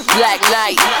 Black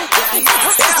Knight.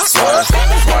 Swerve,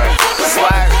 swerve,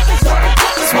 swerve,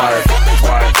 swerve,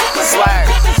 swerve.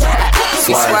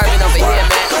 We swerving over here,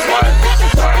 man.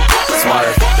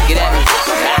 Swerve. Get at me.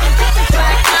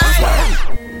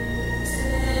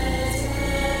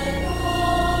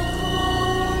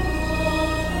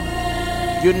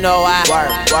 You know I work.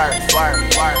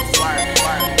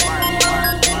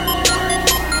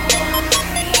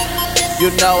 You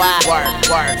know I work.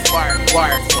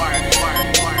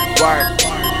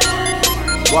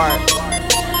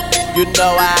 You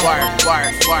know I work.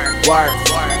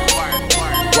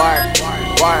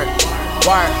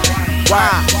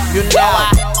 You know I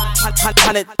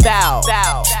 100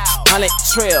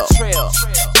 trill.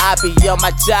 I be on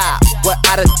my job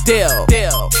without a deal.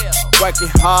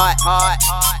 Working hard,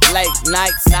 late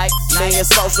nights, me and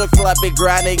social club be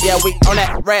grinding, yeah, we on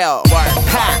that rail.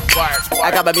 I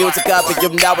got my music up and you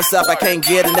know what's up, I can't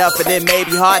get enough, and it may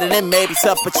be hard and it may be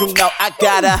tough, but you know I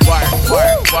gotta work.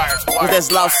 With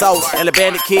this lost souls and the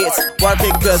bandit kids,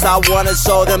 working cause I wanna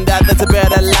show them that there's a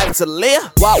better life to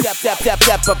live. Walk,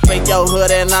 tap up in your hood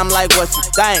and I'm like, what you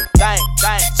think?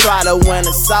 Try to win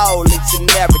a soul each and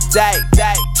every day.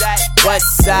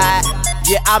 West side,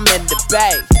 yeah, I'm in the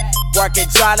bay. Working,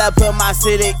 trying to put my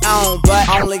city on, but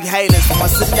only haters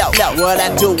wants to know what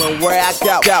I do and where I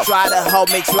go. Try to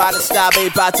hold me, try to stop me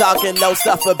by talking no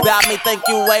stuff about me. Thank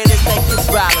you, haters, thank you,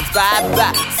 problems. Bye.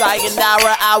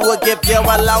 Sayonara, I will give you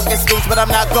a longer speech, but I'm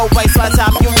not gonna waste my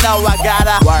time. You know I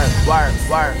gotta work.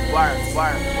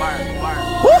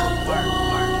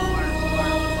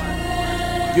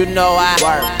 You know I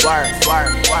work.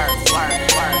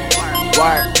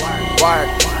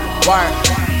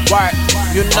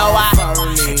 You know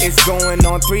it's going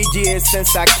on 3 years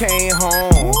since I came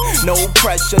home. No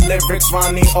pressure, lyrics,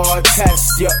 Ronnie or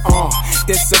test you.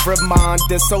 This a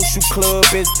reminder, social club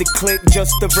is the click,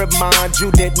 just to remind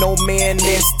you that no man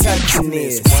is touching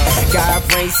this. God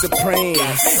reigns supreme,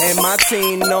 and my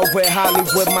team know it.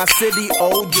 Hollywood, my city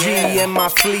OG, and my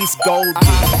fleece golden.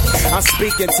 I'm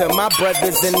speaking to my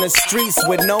brothers in the streets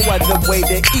with no other way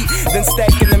to eat than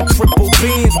stacking them triple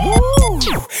beans. Woo!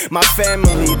 My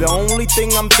family, the only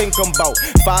thing I'm thinking about.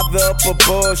 Father up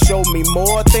above, show me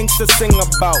more things to sing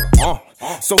about.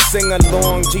 So sing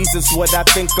along, Jesus, what I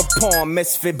think upon.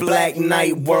 Misfit Black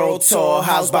Knight World Tour,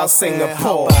 how's about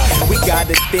Singapore? We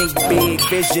gotta think big,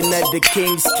 vision of the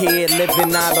King's kid,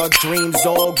 living out our dreams,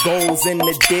 all goals in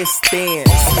the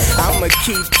distance. I'ma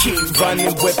keep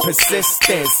running with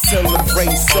persistence till the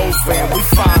race over and we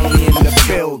finally in the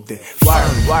building.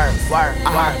 Work.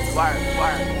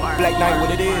 Black Knight,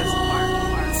 what it is?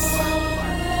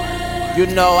 You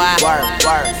know I work.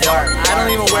 I don't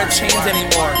even wear chains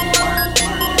anymore.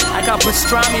 I got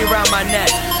pastrami around my neck.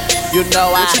 You know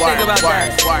what you think about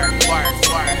that?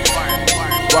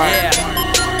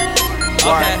 Yeah.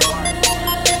 Okay.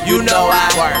 You know I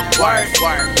work.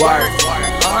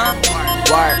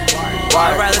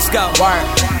 Alright, let's go.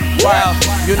 Well,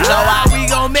 you know we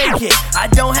gon' make it. I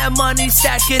don't have money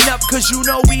stacking up, cause you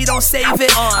know we don't save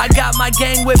it. I got my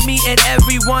gang with me and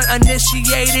everyone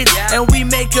initiated. And we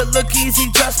make it look easy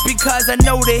just because I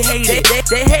know they hate it.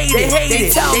 They hate it.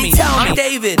 They tell me, I'm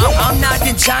David. I'm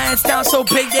knocking giants down so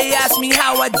big they ask me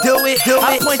how I do it.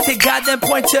 I point to God, then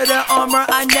point to the armor,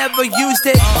 I never used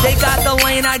it. They got the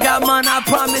lane, I got mine, I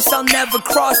promise I'll never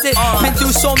cross it. Been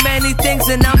through so many things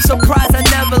and I'm surprised I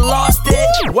never lost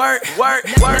it. Work.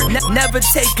 Never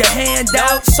take a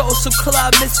handout. Social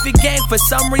club, misfit gang, for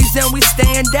some reason we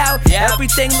stand out.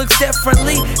 Everything looks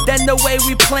differently than the way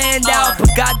we planned out.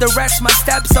 But God directs my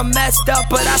steps, I'm messed up,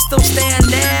 but I still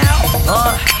stand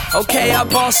now. Okay, I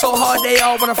ball so hard they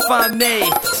all wanna find me,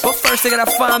 but first they gotta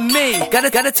find me.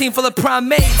 Got a team full of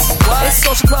primates. It's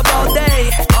social club all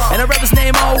day, and I rep his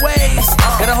name always.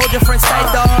 Gotta hold your friends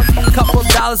tight, dog. Couple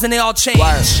 $100 and they all change.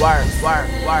 Work.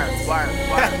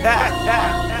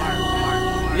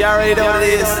 You already know what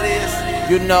it is.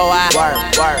 You know I work.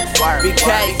 BK,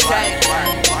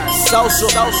 social,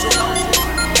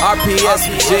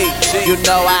 RPSG. You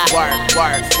know I work.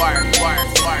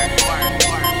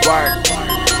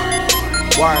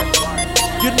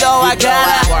 You know I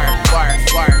gotta work.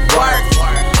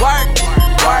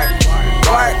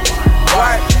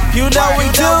 You know we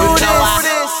do this.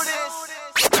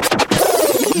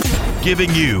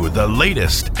 Giving you the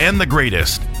latest and the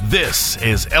greatest. This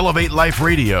is Elevate Life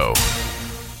Radio.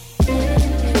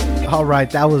 All right,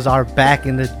 that was our Back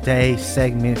in the Day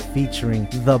segment featuring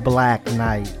The Black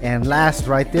Knight. And last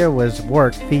right there was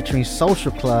Work featuring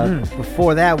Social Club.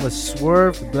 Before that was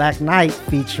Swerve, The Black Knight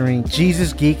featuring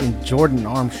Jesus Geek and Jordan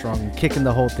Armstrong. And kicking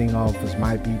the whole thing off was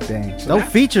My Beat Bang. Dope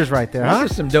features right there, huh?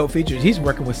 Those are some dope features. He's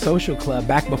working with Social Club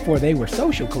back before they were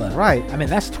Social Club. Right. I mean,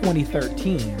 that's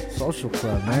 2013. Social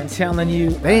Club, man. I'm telling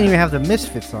you. They didn't even have the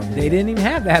Misfits on there. They didn't even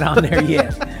have that on there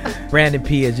yet. Brandon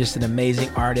P is just an amazing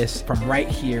artist from right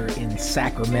here in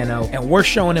Sacramento, and we're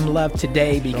showing him love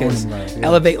today because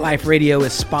Elevate Life Radio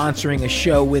is sponsoring a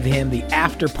show with him, the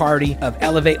after party of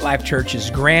Elevate Life Church's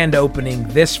grand opening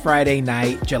this Friday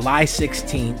night, July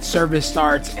 16th. Service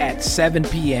starts at 7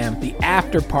 p.m. The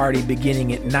after party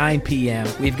beginning at 9 p.m.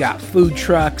 We've got food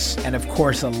trucks and, of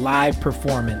course, a live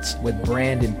performance with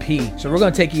Brandon P. So we're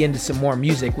going to take you into some more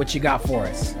music. What you got for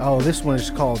us? Oh, this one is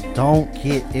called Don't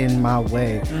Get In My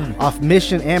Way. Off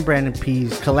Mission and Brandon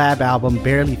P's collab album,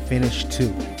 Barely Finished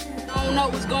 2. I don't know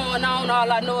what's going on.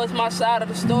 All I know is my side of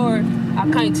the story. I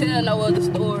can't tell no other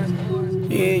stories.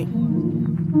 Yeah.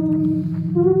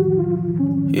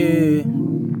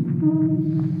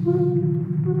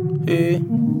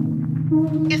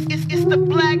 It's the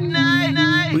Black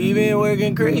Knight. We been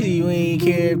working crazy, we ain't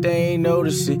care if they ain't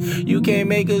notice it. You can't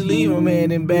make us leave a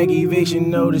man in back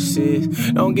eviction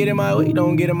notices. Don't get in my way,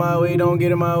 don't get in my way, don't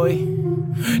get in my way.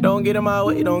 Don't get in my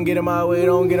way, don't get in my way,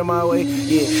 don't get in my way.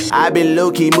 Yeah, I been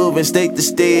low-key moving state to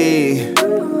state.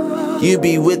 You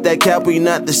be with that cap, we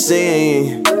not the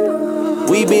same.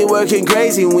 We been working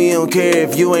crazy, we don't care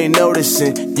if you ain't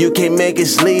noticing. You can't make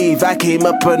us leave, I came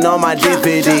up on all my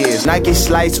dividends. Nike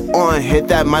slides on, hit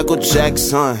that Michael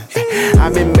Jackson.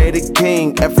 I've been made a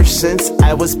king ever since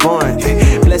I was born.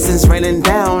 Blessings raining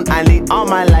down, I need all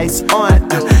my lights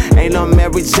on. Ain't no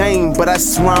Mary Jane, but I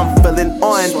swear I'm feeling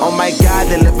on. Oh my God,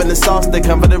 they live in the sauce, they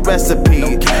come for the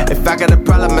recipe. If I got a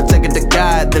problem, I take it to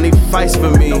God, then he fights for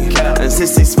me. And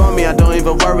since he's for me, I don't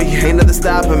even worry, ain't nothing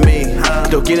stopping me.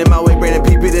 Don't get in my way, Brandon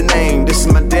P be the name, this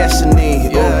is my destiny.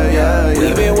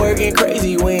 We been working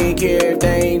crazy, we ain't care if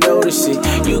they ain't notice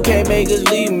it. You can't make us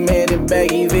leave, man, in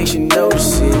back eviction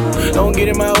notice it. Don't get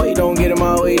in my way, don't get in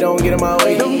my way, don't get in my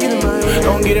way. Don't get in my way,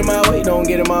 don't get in my way, don't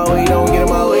get in my way, don't get in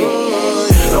my way.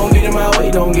 Don't get in my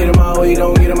way, don't get in my way,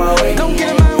 don't get in my way. Don't get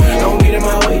in my way, don't get in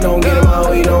my way, don't get in my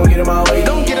way, don't get in my way.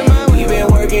 Don't get in my way. We been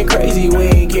working crazy, we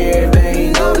ain't care if they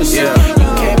ain't notice it. You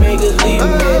can't make us leave,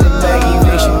 man, in back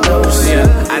eviction notice it.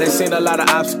 I done seen a lot of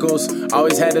obstacles,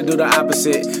 always had to do the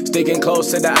opposite. Sticking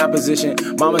close to the opposition.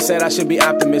 Mama said I should be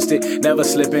optimistic, never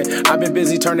slipping. I've been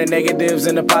busy turning negatives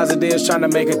into positives, trying to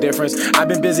make a difference. I've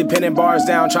been busy pinning bars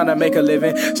down, trying to make a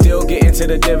living. Still getting to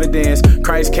the dividends.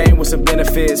 Christ came with some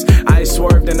benefits. I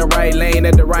swerved in the right lane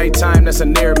at the right time, that's a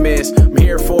near miss. I'm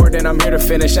here for it and I'm here to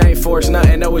finish. I ain't forced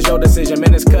nothing, that was your decision.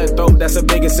 Man, it's cutthroat, that's a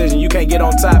big decision. You can't get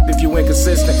on top if you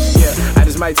inconsistent. Yeah, I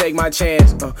just might take my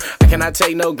chance. I cannot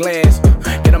take no glance.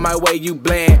 Get on my way, you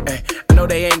bland. I know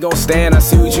they ain't gon' stand. I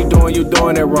see what you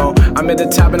doing it wrong. I'm at the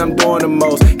top and I'm doing the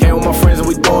most. Came with my friends and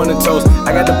we doing the toast.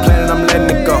 I got the plan and I'm letting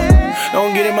it go.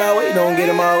 Don't get in my way, don't get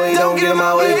in my way, don't get in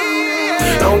my way.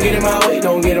 Don't get in my way,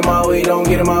 don't get in my way, don't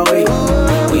get in my way.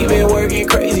 We been working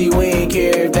crazy, we ain't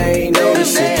care if they ain't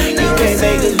noticing. You can't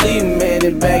make us leave, man,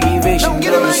 in back eviction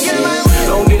noticing.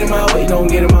 Don't get in my way, don't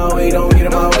get in my way, don't get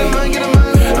in my way.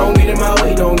 Don't get in my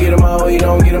way, don't get in my way,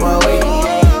 don't get in my way.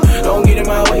 Don't get in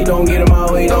my way, don't get in my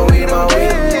way, don't get in my way.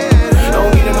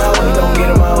 Don't get in my way, don't get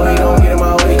in my way, don't get in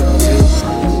my way.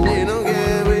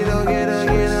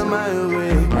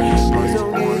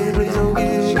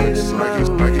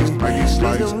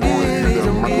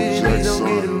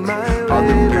 I've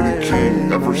been Diddy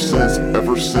King ever since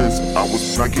I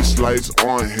was Nike slides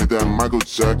on, hit that Michael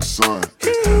Jackson.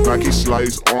 Nike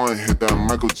slides on, hit that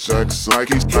Michael Jackson.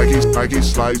 Nike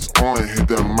slides on, hit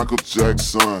that Michael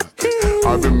Jackson.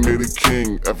 I've been made a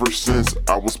king ever since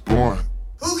I was born.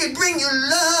 Who can bring you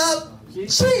love?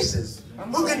 Jesus.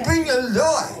 Who can bring you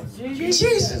joy?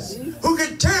 Jesus. Who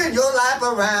can turn your life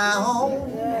around?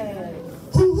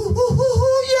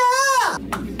 Ooh, yeah.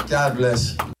 God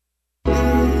bless you.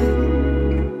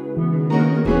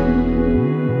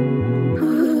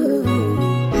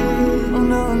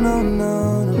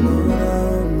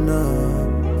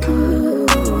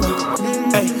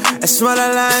 That's what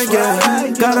I like,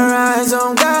 yeah. Got her eyes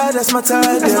on God, that's my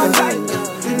type,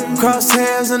 yeah. Cross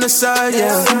hands on the side,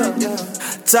 yeah.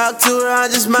 Talk to her, I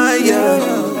just might, yeah.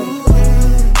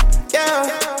 Yeah.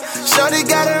 Shorty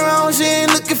got her own, she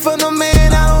ain't looking for no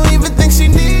man. I don't even think she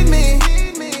need me.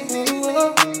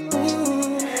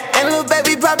 And little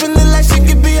baby poppin' look like she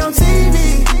could be on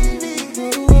TV.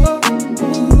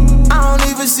 I don't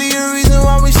even see a reason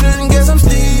why we shouldn't get some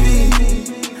Stevie.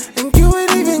 And you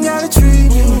ain't even gotta treat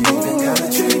me.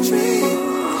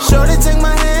 Shorty, take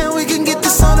my hand, we can get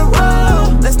this on the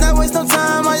road. Let's not waste no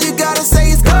time, all you gotta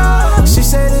say is go. She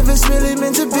said if it's really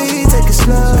meant to be, take it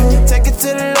slow. Take it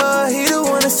to the Lord, he the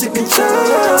one that's to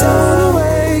control. Don't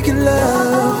wake in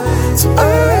love too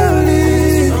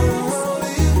early.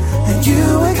 And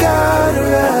you ain't gotta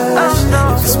rush,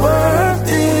 it's worth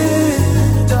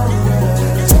it.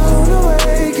 Don't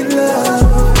wake in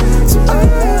love too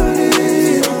early.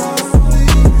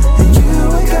 And you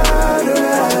ain't gotta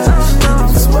rush,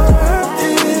 it's worth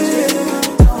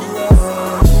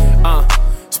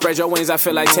it. Spread your wings, I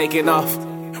feel like taking off.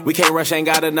 We can't rush, ain't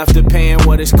got enough to pay and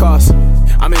what it's cost.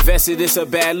 I'm invested, it's a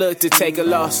bad look to take a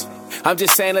loss. I'm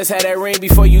just saying, let's have that ring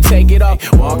before you take it off.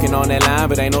 Walking on that line,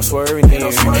 but ain't no swerving here.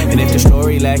 And if the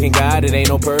story lacking God, it ain't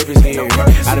no purpose here.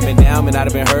 I'd have been down, and I'd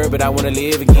have been hurt, but I wanna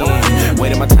live again.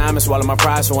 Waiting my time and swallow my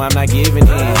pride, so I'm not giving in.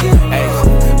 Hey,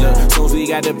 look, soon as we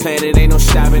got the plan, it ain't no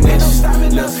stopping this.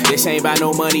 Look, this ain't about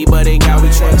no money, but ain't God we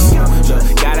trust.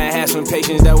 Look, gotta have some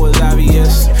patience, that was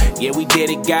obvious. Yeah, we did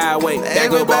it God way,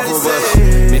 back up off of us.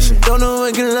 Mission. Don't know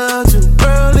what can love too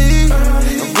early.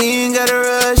 And we ain't gotta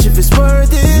rush if it's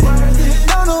worth it.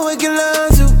 Don't know what can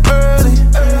love too early.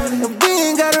 And we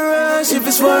ain't gotta rush if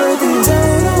it's worth it.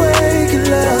 Don't know what can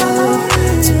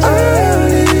love too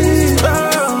early.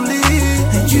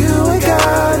 And you ain't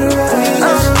gotta rush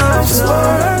if it's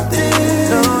worth it.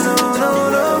 No.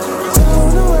 Don't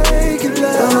know what can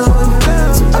love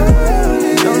too early.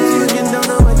 Don't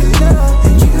know what can love.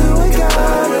 And you ain't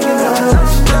gotta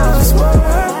rush if it's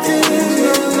worth it.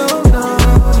 No.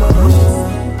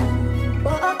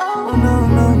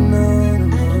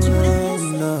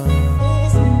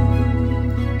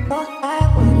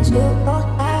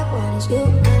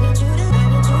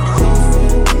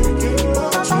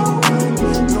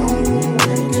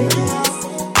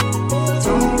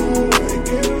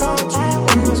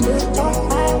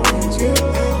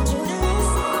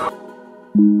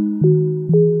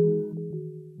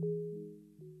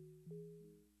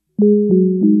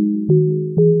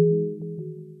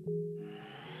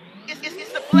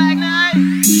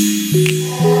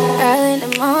 Early in the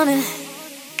morning,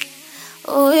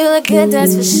 oh, you look good,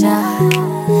 that's for sure.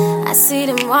 I see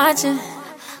them watching.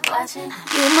 You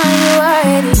know you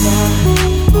already know.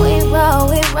 We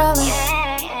rollin'.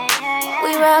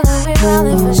 We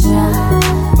rollin' for sure.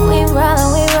 We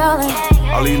rollin'.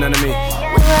 All you none of me. We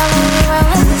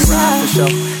rollin' for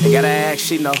sure. They gotta act,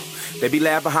 she know. They be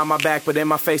laughing behind my back, but in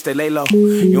my face they lay low.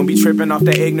 You don't be tripping off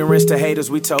that ignorance to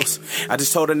haters we toast. I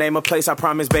just told her name a place, I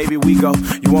promise, baby, we go.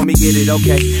 You want me get it,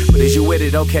 okay? But is you with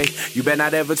it, okay? You better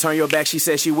not ever turn your back, she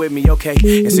said she with me, okay?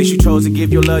 And since you chose to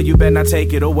give your love, you better not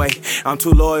take it away. I'm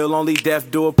too loyal, only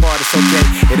death do a part, it's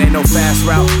okay. It ain't no fast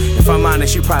route. If I'm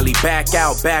honest, you probably back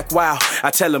out, back wild. I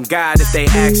tell them God if they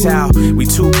ask how. We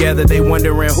together, they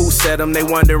wondering who set them, they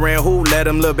wondering who let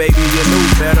them. Little baby, you knew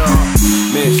better.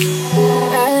 Miss.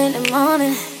 Early in the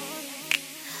morning,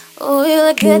 oh, you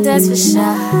look good, that's for sure.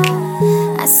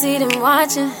 I see them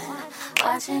watching.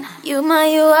 You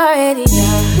already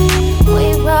know.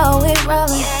 We rollin'.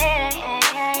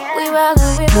 We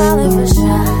rollin' for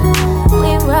sure.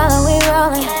 We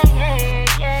rollin'.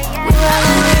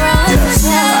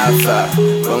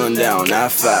 I-5, rolling down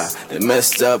I-5. They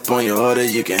messed up on your order,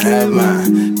 you can have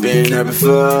mine. Been there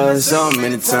before so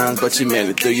many times, but you made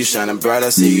it through. You shining bright, I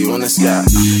see you in the sky.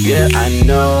 Yeah, I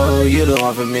know you the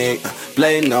one for me.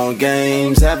 Play no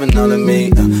games, having all of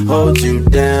me. Hold you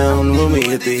down when we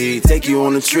hit the heat. Take you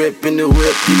on a trip in the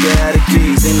whip, you can have the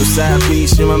keys. Ain't no side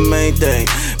piece, you're my main thing.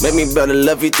 Make me better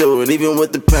love you through it, even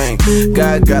with the pain.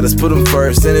 God got us, put them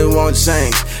first, and it won't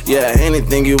change. Yeah,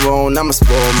 anything you want, I'ma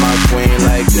spoil my queen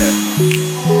like that.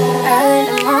 Early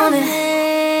in the morning,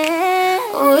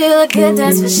 oh, you look good,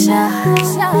 that's for sure.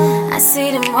 I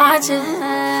see them watching.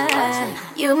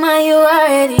 You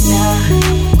already know.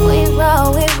 We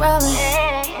rollin'.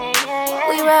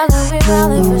 We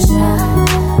rollin' for sure.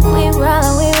 We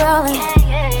rollin'.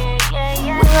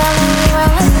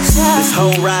 This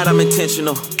whole ride I'm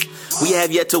intentional. we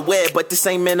have yet to wear, but this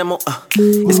ain't minimal.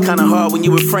 It's kinda hard when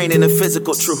you refrain in the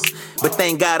physical truth. But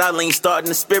thank God I lean starting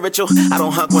the spiritual. I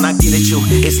don't hug when I get at you.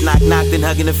 It's knock knock then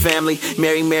hugging the family.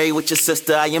 Mary with your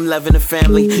sister, I am loving the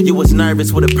family. You was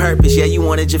nervous with a purpose, yeah, you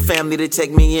wanted your family to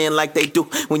take me in like they do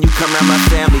when you come around my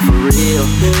family for real.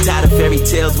 Tired of fairy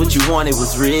tales, what you wanted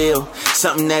was real.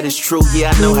 Something that is true,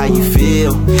 yeah, I know how you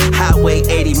feel. Highway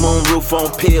 80, moon roof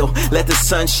on pill. Let the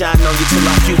sun shine on you till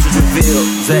our future's revealed.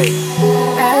 Zay.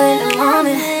 Early in the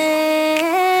morning,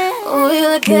 oh, you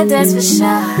look good, that's for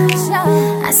sure.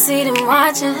 I see them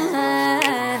watching.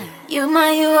 You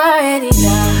already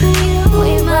know.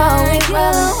 We rollin'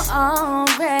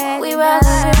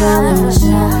 for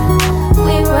sure.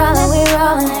 We rollin'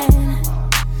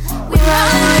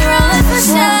 for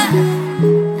sure.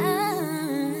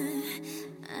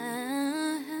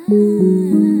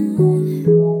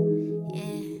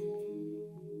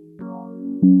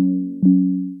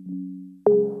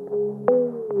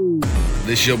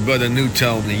 This is your brother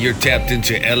Newtone, and you're tapped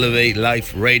into Elevate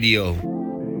Life Radio.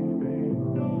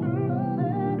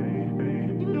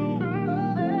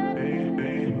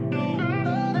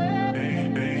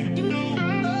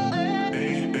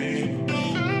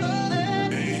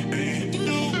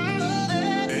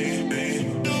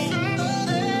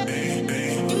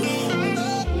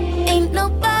 Ain't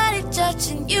nobody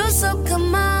judging you, so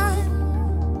come on.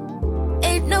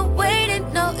 Ain't no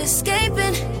waiting, no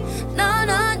escaping. No.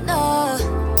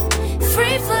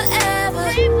 Free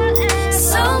forever,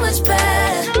 so much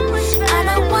better. I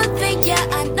know one thing, yeah,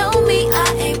 I know me,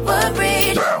 I ain't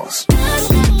worried.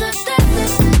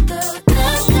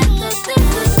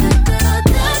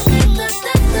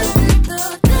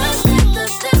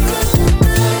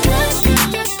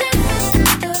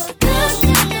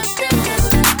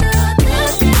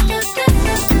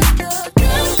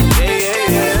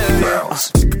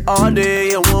 All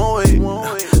day, I won't wait.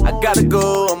 I gotta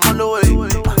go, I'm on the way.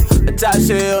 Top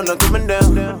shell, no coming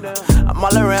down. I'm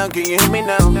all around, can you hear me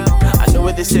now? I know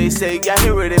what they say, I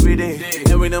hear it every day.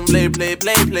 And we done play, repeat.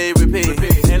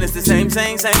 And it's the same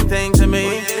thing to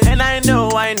me. And I know,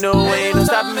 ain't no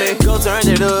stopping me. Go turn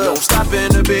it up, don't stop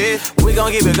in the beat. We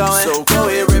gon' keep it going, so go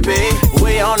ahead, repeat.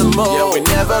 We on the move, yeah, we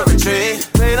never retreat.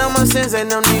 Played on my sins, ain't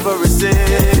no need for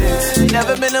resist.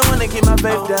 Never been the one to keep my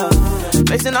faith down.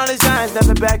 Facing all these giants,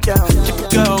 never back out. Keep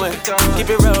it going, keep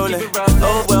it rolling.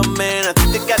 Oh well, man, I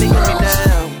think they gotta hear me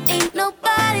now. Ain't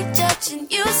nobody judging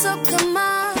you, so come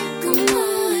on.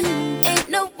 Ain't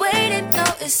no waiting, no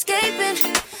escaping.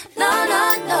 No.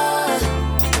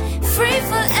 Free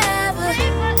forever,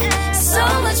 so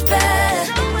much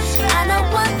better. I know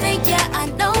one thing, yeah, I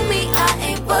know me, I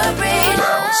ain't worried.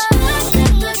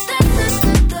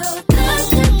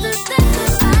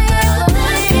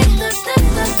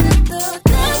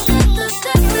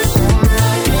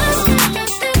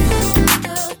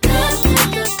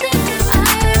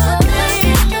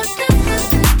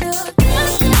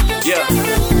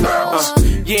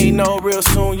 You ain't know real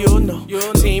soon, you'll know.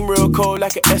 Team real cold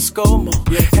like an Eskimo.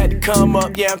 Had to come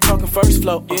up, yeah, I'm talking first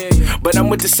flow. But I'm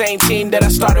with the same team that I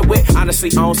started with. Honestly,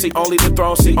 I don't see only the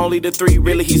throne, see only the three.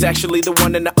 Really, he's actually the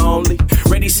one and the only.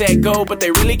 Ready, set, go, but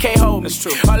they really can't hold me. That's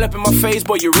true. All up in my face,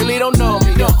 boy, you really don't know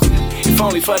me. Yo, if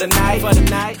only for the night,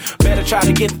 better try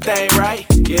to get the thing right.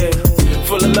 Yeah,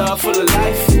 full of love, full of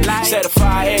life. Set a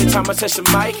fire every time I touch the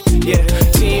mic. Yeah,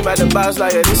 team at the box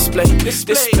like a display.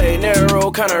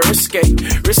 Narrow, kinda risque.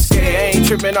 I ain't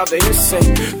tripping off the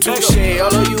hearsay. Touche,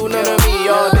 all of you, none of me,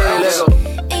 all day. Let's go.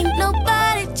 Ain't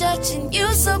nobody judging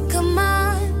you, so come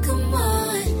on.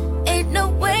 Ain't no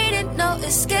waiting, no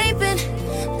escaping.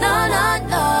 No.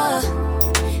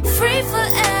 Free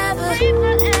forever,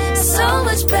 so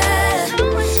much better.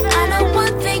 I know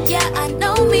one thing, yeah, I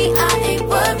know me, I ain't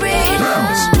worried.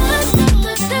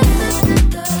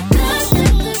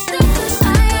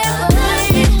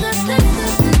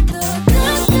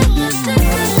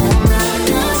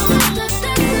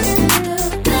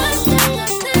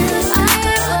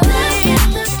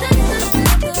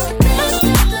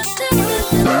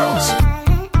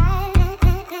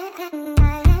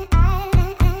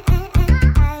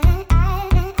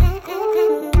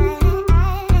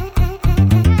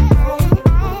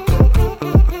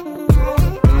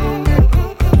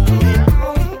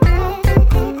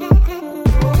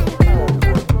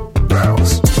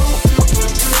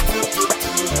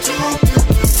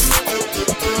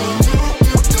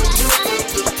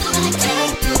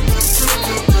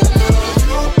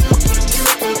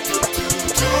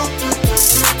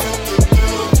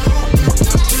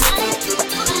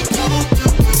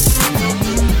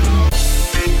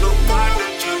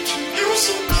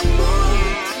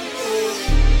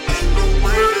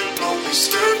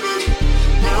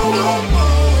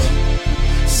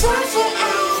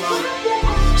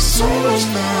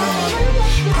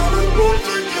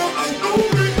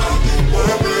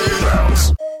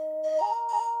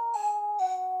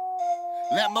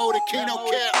 Lambo the Kino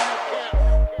Cap.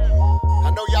 I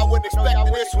know y'all wasn't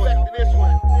expecting this one.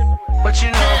 What you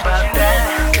know about that?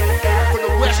 From the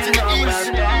west to the east,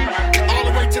 all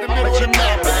the way to the middle of the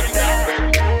map, baby.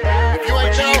 If you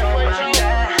ain't know,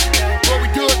 what we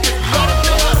do is we let it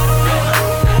do it.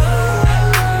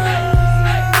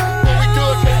 What we do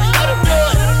is we let it do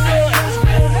it.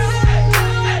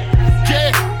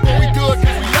 Yeah, what we do is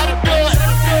we let it do it.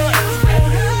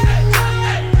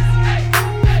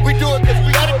 We do it cause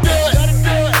we let it do it.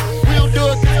 We don't do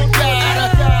it cause we gotta.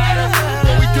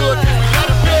 What we do it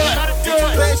cause we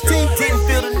let it do it. Didn't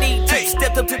feel the need to.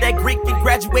 Stepped up to that Greek and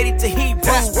graduated to Hebrew.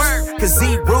 Cause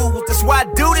he rules, that's why I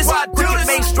do this. Cricket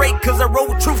main straight cause I roll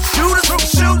with truth shooters.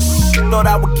 Thought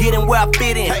I would get in where I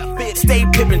fit in. Stay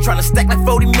pippin', tryna stack like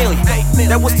 40 million.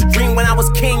 That was the dream when I was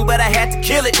king, but I had to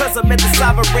kill it. Cause I met the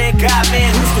sovereign God, man,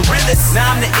 who's the realest?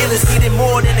 Now I'm the illest, eating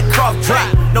more than a cough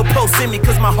drop. No pulse in me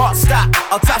cause my heart stopped.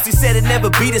 Autopsy said it never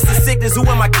beat us. The sickness, who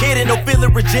am I kidding? No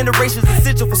feeling, regeneration's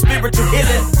essential for spiritual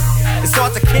healing. It's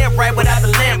hard to camp right without the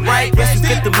lamp, right? Guess you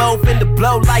fit the mo, finna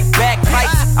blow like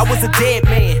bagpipes. I was a dead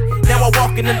man, now I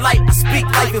walk in the light. I speak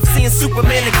life of seeing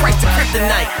Superman and Christ to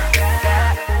kryptonite.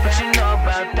 What you know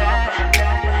about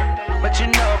that? What you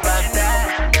know about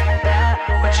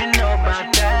that? What you know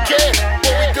about that? Yeah,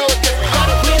 what we do is we let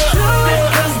it do it.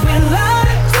 Cause we let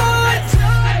it do it.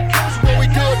 What we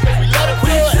do is we let it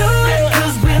do it.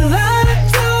 Cause we let it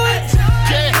do it.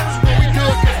 Yeah, what we do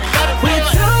is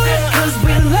we let it do it. Cause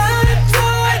we let it do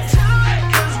it.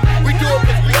 We do it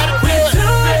cause we let it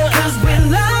do it. Cause we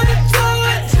let it do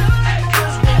it.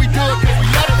 What we do is we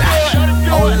let it do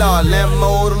it. Oh Lord, lamb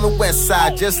mode on the west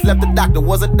side. Just left the doctor,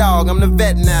 was a dog, I'm the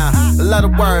vet now. I love the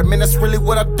word, man, that's really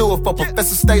what I do it for.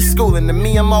 Professor stay schooling, to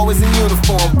me I'm always in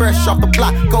uniform. Fresh off the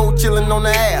block, cold chillin' on the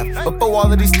app. Before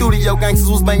all of these studio gangsters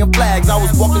was banging flags, I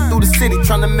was walking through the city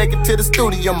trying to make it to the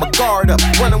studio. My guard up,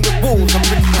 running with wolves, I'm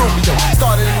Ricky Rubio.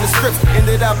 Started in the scripts,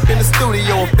 ended up in the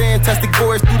studio. A fantastic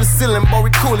voice through the ceiling, Bory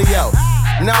Coolio.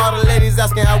 Now all the ladies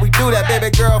asking how we do that.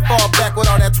 Baby girl, fall back with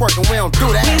all that twerking, we don't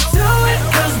do that. We do it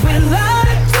cause we let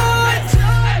it do it.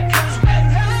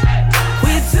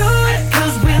 We do it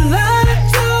cause we let it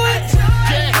do it.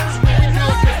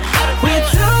 We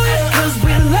do it cause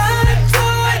we let it do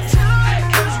it.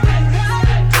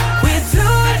 We do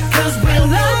it cause we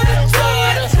let it do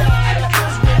it.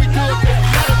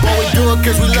 What we do it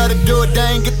cause we let it do it, they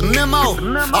ain't get the memo.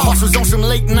 Our horse was on some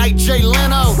late night Jay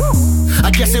Leno. I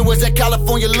guess it was that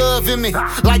California love in me.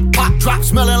 Like pop drop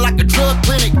smelling like a drug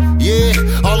clinic. Yeah,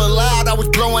 all aloud I was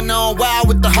blowing on wild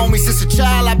with the homies since a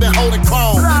child. I've been holding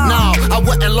chrome. No, I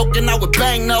wasn't looking, I would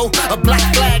bang no. A black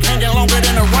flag hanging longer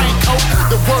than a raincoat.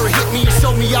 The word hit me and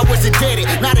showed me I wasn't dead.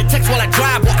 Now the text while I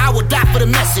drive, well I would die for the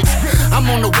message. I'm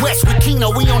on the west with Kino,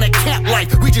 we on that camp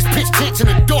life. We just pitch tents in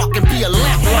the dark and be a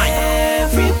lamp light.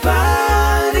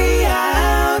 Everybody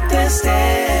out there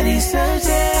steady searching.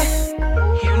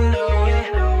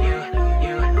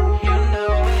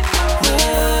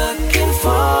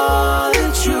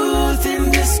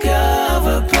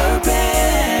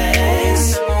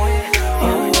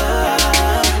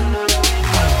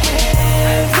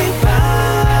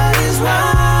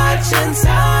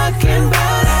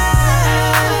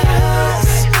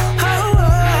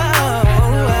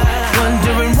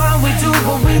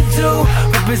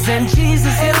 Represent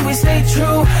Jesus and we stay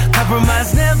true.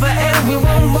 Compromise never and we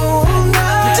won't move. No.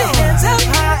 Put your hands up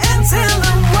high and tell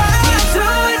them why. We do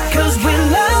it cause we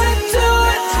love to do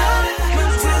it.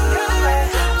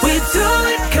 We do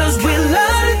it cause we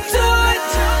love to do it.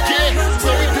 Yeah, so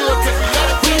we do it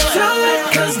cause we let it do it. We do it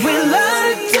cause we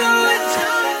love to do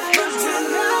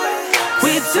it.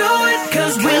 We do it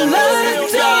cause we love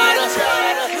to do it.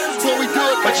 So we do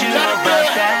it What you know about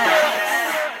that?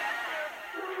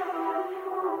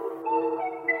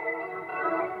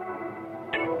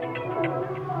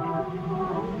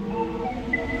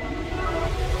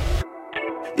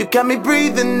 You got me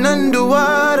breathing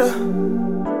underwater.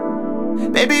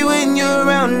 Baby, when you're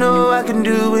around, no, I can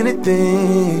do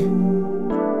anything.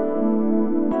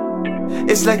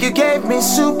 It's like you gave me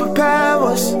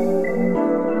superpowers.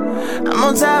 I'm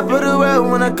on top of the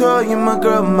world when I call you my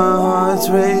girl, my heart's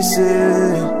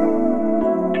racing.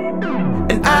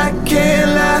 And I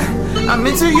can't lie, I'm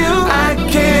into you, I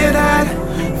can't hide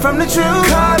from the truth.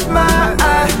 Caught my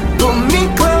eye, pull me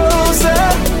closer,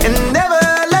 and never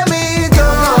let me go.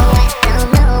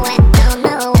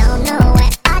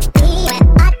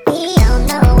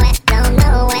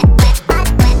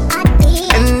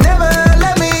 And never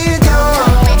let me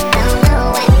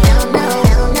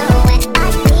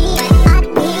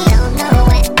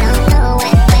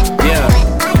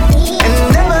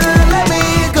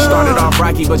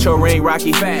ring,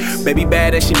 Rocky. Baby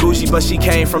bad as she bougie, but she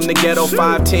came from the ghetto.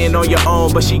 5'10" on your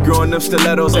own, but she growing them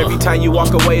stilettos. Every time you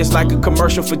walk away, it's like a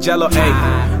commercial for Jello.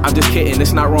 Ay, I'm just kidding,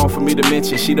 it's not wrong for me to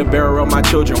mention. She the bearer of my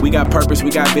children. We got purpose,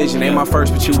 we got vision. Ain't my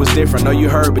first, but you was different. Know you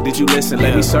heard, but did you listen?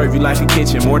 Let me serve you like a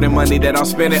kitchen. More than money that I'm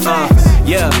spending.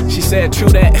 Yeah, she said true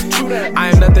that. I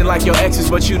am nothing like your exes,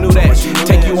 but you knew that.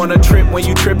 Take you on a trip when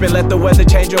you trippin'. Let the weather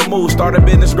change your mood. Start a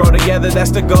business, grow together.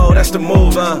 That's the goal, that's the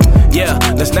move. Yeah,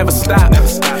 let's never stop.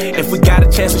 If we got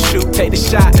a chance to shoot, take the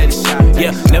shot.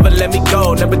 Yeah, never let me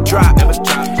go, never drop.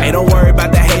 Hey, don't worry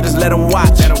about the haters, let them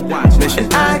watch.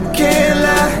 And I can't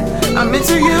lie, I'm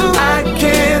into you. I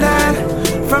can't hide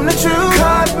from the truth.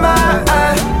 Caught my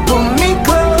eye, pull me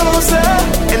closer,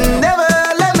 and never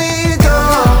let me go.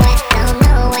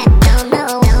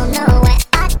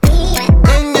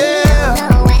 And yeah,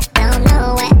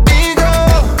 me go,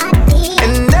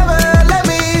 and never let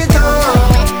me go.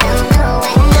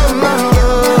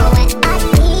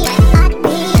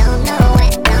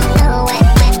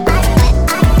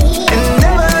 And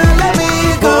never let me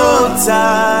go.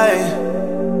 Tight,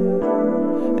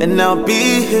 and I'll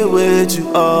be here with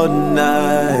you all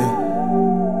night.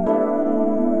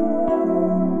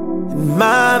 And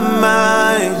my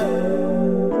mind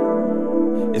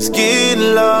is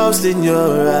getting lost in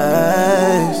your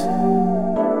eyes.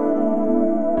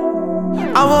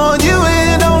 I want you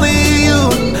and only you.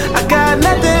 I got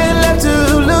nothing left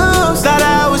to lose. Thought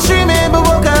I was dreaming, but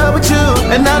woke up with you.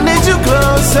 And I need you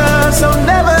closer, so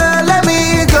never let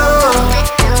me go.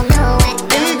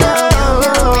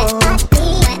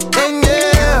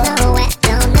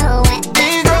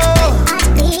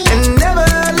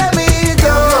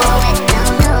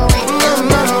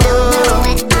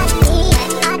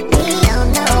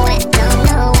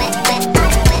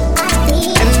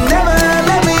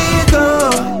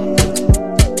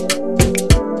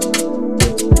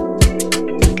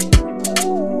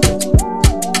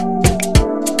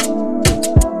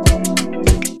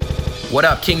 What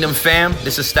up, Kingdom fam?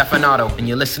 This is Stefanato, and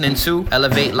you're listening to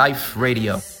Elevate Life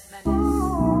Radio.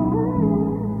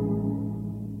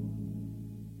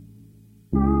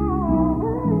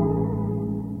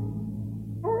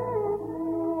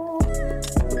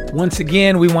 Once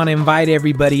again, we want to invite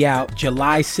everybody out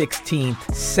July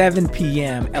 16th, 7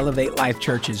 p.m., Elevate Life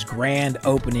Church's grand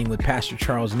opening with Pastor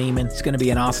Charles Neiman. It's going to be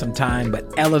an awesome time, but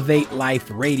Elevate Life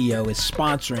Radio is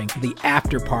sponsoring the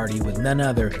after party with none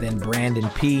other than Brandon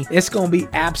P. It's going to be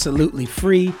absolutely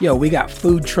free. Yo, we got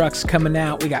food trucks coming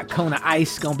out. We got Kona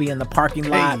Ice going to be in the parking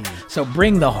lot. So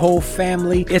bring the whole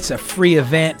family. It's a free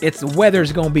event. The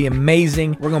weather's going to be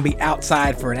amazing. We're going to be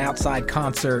outside for an outside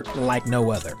concert like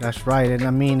no other. That's right. And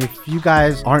I mean, if you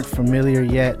guys aren't familiar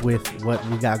yet with what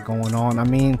we got going on, I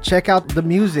mean, check out the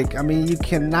music. I mean, you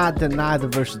cannot deny the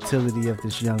versatility of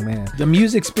this young man. The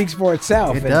music speaks for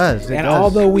itself. It does. And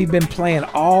although we've been playing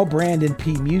all Brandon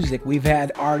P music, we've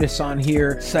had artists on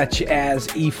here such as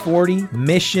E40,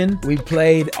 Mission. We've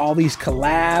played all these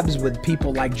collabs with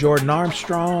people like Jordan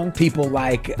Armstrong, people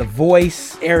like The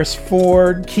Voice, Eris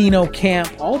Ford, Keno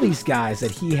Camp, all these guys that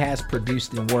he has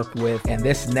produced and worked with. And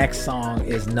this next song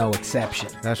is no exception.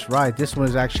 That's right. This one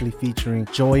is actually featuring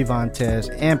Joey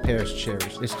Vontez and Paris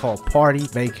Cherish. It's called Party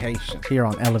Vacation here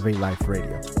on Elevate Life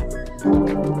Radio.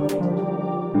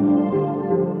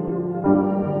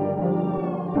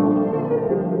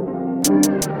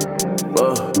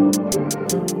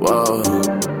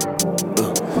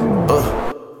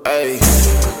 Hey,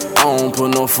 I don't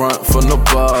put no front for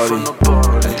nobody.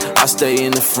 I stay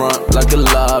in the front like a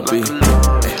lobby.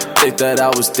 Think that I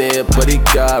was dead, but he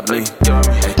got me.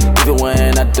 Even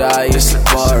when I die, it's a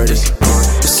party.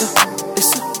 It's a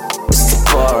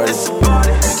party.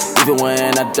 Even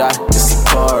when I die, it's a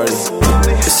party.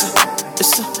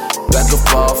 It's a back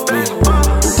up off me.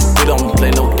 We don't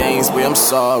play no games, boy, I'm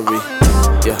sorry.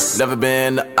 Yeah, never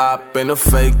been the op and a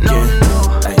faking.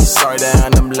 Ay, sorry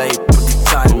that I'm late, put the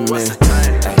time in.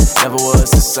 Ay, never was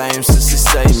the same since he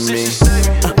saved me.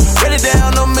 Ready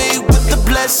down on me with the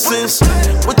blessings.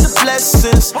 With the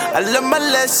blessings, I learned my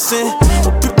lesson.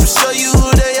 When people show you who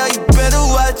they are, you better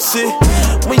watch it.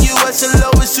 When you at your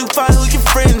lowest, you find who your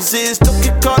friends is. Don't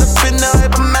get caught up in the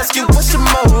hype, I'm asking what's your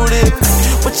motive.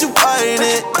 What you eyeing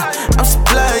it? I'm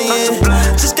supplying.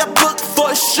 Just got booked for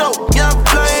a show, yeah, I'm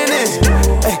flying in.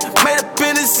 Ay, made up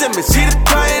in his image, he the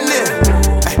pioneer.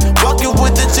 Ay, walking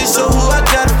with the G, so who I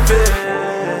gotta fit?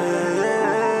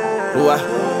 Who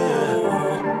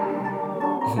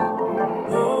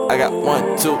I got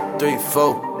 1, 2, 3,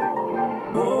 4.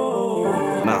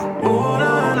 Nah.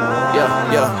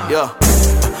 Yeah.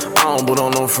 I don't put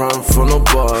on no front for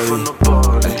nobody.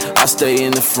 I stay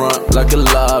in the front like a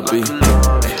lobby.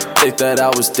 They thought I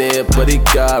was dead, but he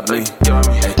got me.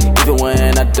 Even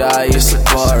when I die, it's a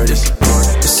party.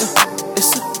 It's a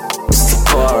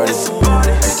party.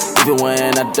 Even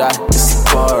when I die, it's a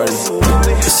party.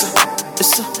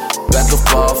 It's a back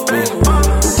up off me.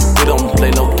 We don't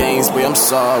play no games, boy, I'm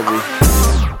sorry.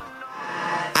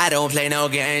 I don't play no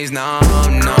games, no.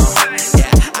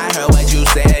 Yeah, I heard what you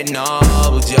said, no,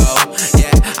 Joe.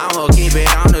 Yeah, I'm gonna keep it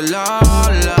on the low.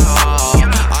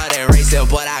 All that racing,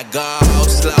 but I go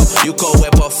slow. You go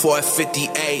whip a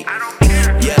 458.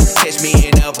 Yeah, catch me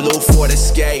in the blue for the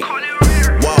skate.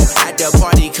 Whoa, at the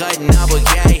party cutting up a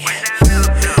gay.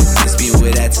 Just be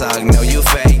with that talk, no you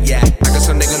fake. Yeah, I got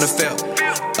some nigga in the field.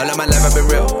 All of my life I've been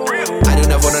real. I do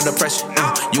not want under pressure.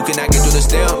 You cannot get through the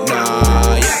steel.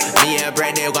 Nah, yeah. Me and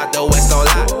Brandon got the West on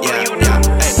lock. Yeah.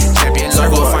 Hey, champion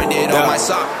logo, find it on my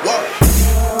sock. Whoa.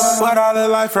 But all the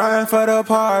life running for the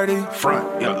party.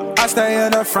 I stay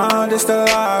in the front, it's the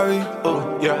lobby.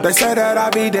 They say that I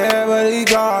be dead, but he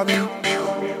got me.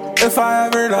 If I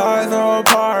ever die, throw a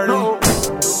party.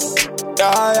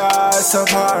 Yeah, it's a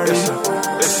party.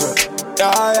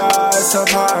 Yeah, it's a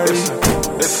party.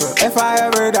 If I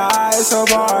ever die, it's a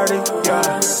party.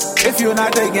 Yeah. If you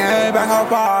not the game, back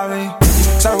up on me.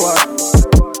 Say what?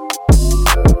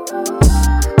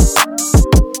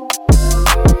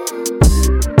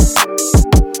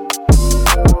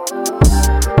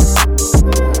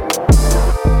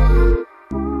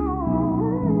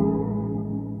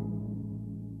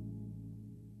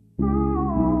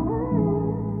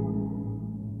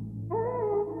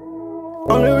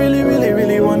 Only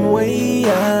really one way,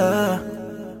 yeah.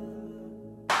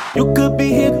 You could be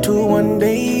here too one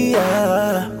day,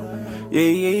 yeah.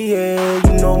 Yeah.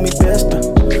 You know me best,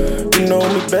 you know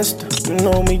me best. You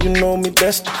know me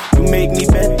best. You make me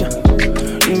better,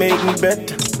 you make me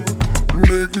better.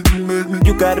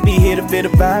 You gotta be here to feel the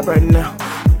vibe right now.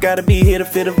 Gotta be here to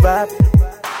feel the vibe.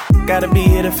 Gotta be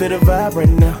here to feel the vibe right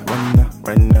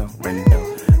now.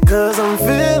 Cause I'm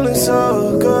feeling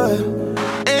so good.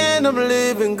 And I'm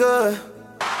living good.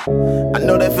 I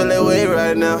know that feeling way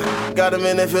right now. Got them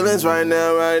in their feelings right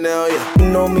now, yeah. You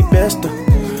know me best,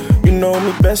 you know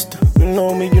me best. You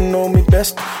know me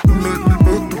best. You make me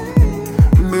better.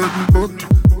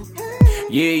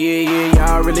 Yeah,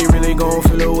 y'all really gon'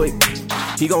 feel away.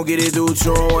 He gon' get it due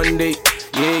to him one day.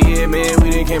 Yeah, man, we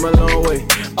done came a long way.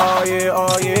 Oh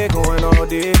yeah, going all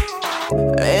day.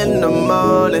 In the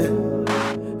morning,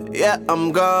 yeah,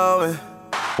 I'm going.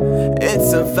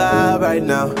 It's a vibe right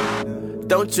now,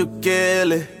 don't you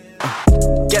kill it.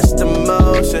 Guess the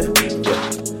motion, yeah.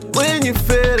 When you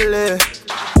feel it,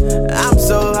 I'm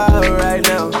so high right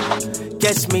now.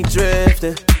 Catch me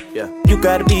drifting, yeah. You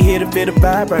gotta be here to feel the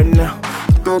vibe right now.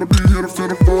 Gotta be here to feel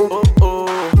the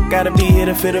vibe. Gotta be here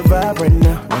to feel the vibe right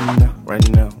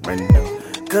now.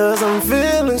 Cause I'm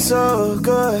feeling so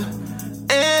good,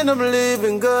 and I'm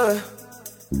living good.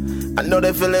 I know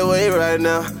they feeling way right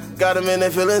now. Got them in their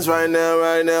feelings right now,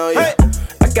 yeah. Hey,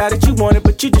 I got it, you want it,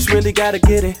 but you just really gotta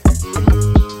get it.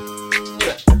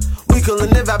 Yeah. We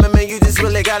coolin' the vibe, man, you just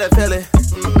really gotta feel it.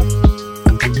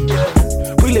 Yeah.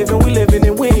 We living,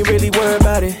 and we ain't really worried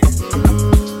about it.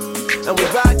 And we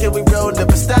rockin', we rollin' up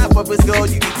a stop, up let's go,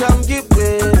 you can come get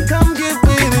with it.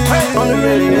 Hey. Only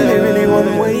really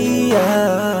one way,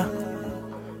 yeah.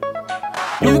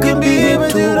 You can be here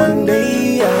too one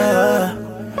day, yeah.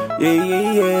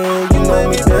 Yeah. You know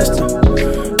me best.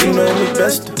 You know me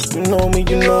best. You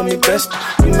know me best.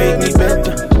 You make me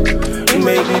better. You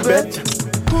make me better.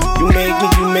 You make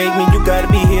me. You gotta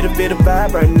be here to feel the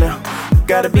vibe right now.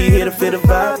 Gotta be here to feel the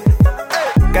vibe.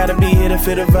 Gotta be here to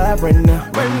feel the vibe right now.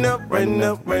 Right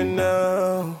now.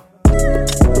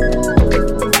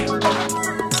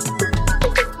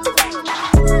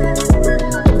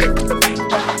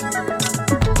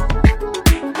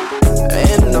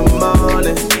 In the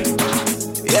morning,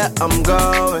 yeah, I'm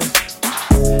going.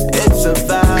 It's a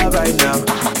vibe right now.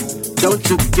 Don't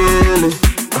you kill it?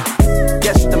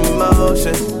 Catch the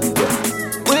motion, yeah.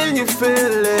 When you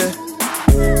feel it,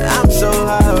 I'm so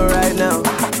high right now.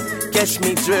 Catch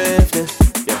me drifting,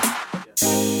 yeah.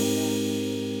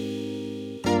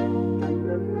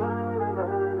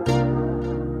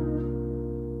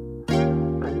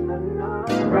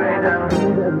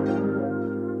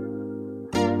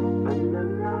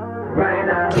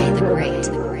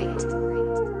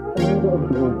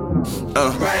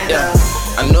 Yeah.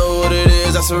 I know what it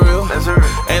is, that's real.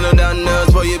 Ain't no doubting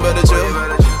else, boy, you better chill.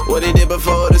 What he did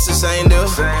before, this the same deal.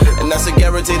 And that's a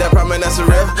guarantee, that promise, that's a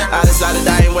real. I decided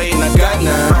I ain't waiting, I got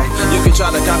now. You can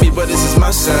try to copy, but this is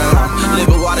my sound. Live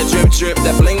with water, drip,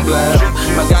 that bling bling.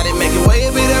 I got it, make it way,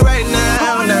 be there right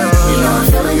now. You know I'm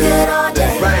feeling good all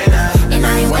day. Right now. And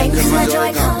I ain't waiting 'cause my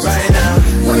joy comes.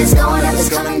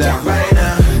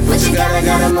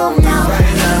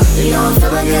 You know I'm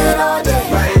feeling good all day.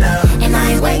 Right now. And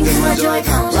I ain't waiting 'cause my joy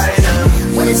comes. Right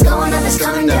now. When it's going up, it's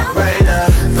coming down. Right now.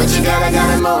 But you gotta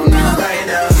move now. Right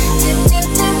now.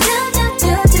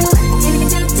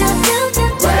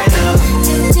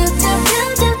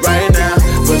 Right now.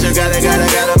 But you gotta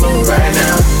move right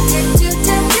now.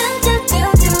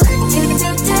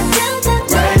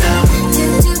 Right now.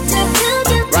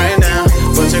 Right now.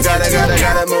 But you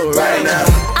gotta move right now.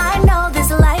 I know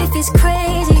this life is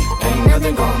crazy. Ain't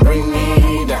nothing gonna bring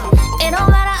me down. It don't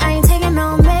matter, I ain't taking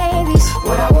no maybes.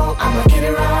 What I want, I'ma get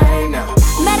it right now.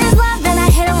 Met his love, then I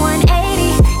hit a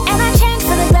 180. And I changed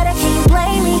for the better, can't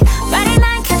blame me. Friday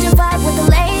night, catch a vibe with the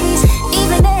ladies.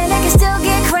 Even then, I can still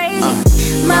get crazy.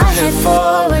 My head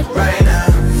forward, right now.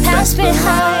 Past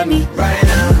behind me, right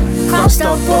now. Crossed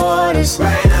all borders,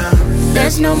 right now.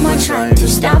 There's no more trying to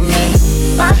stop me.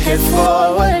 My head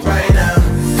forward, right now.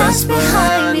 Past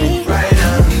behind me, right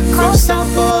now. Crossed all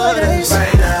borders,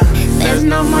 right now. There's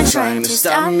no more trying to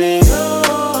stop me.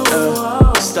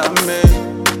 Stop me.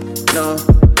 No,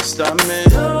 stop me.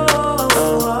 No,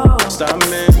 stop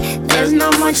me. There's no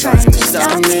more trying to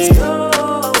stop me.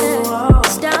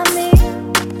 Stop me.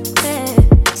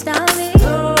 Stop me.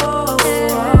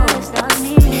 Stop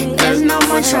me. There's no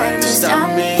more trying to stop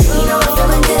me. You know I'm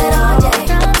feeling good all day.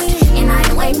 And I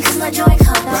ain't waiting 'cause my joy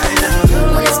comes. Right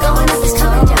now. When it's going up, it's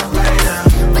coming down. Right now.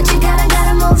 But you gotta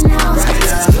move now. Right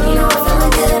now. You know I'm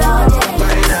feeling good all day.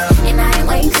 Right now. And I ain't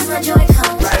waiting 'cause my joy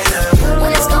comes. Right now.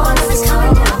 When it's going up, it's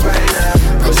coming down. Right now.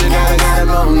 But you gotta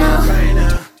move now. Right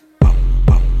now.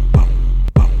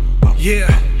 Yeah,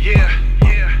 yeah,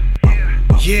 yeah,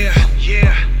 yeah, yeah,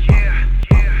 yeah.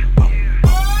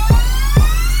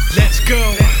 Let's go.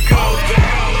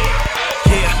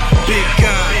 Yeah, big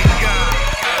God.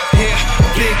 Yeah,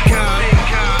 big God.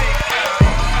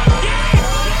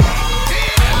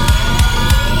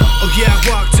 Oh yeah, I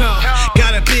walked up.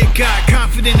 Got a big God,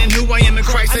 confident in who I am in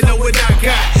Christ. I know what I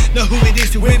got, know who it is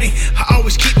to win me. I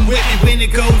always keep him with me. When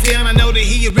it goes down, I know that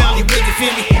he around, he will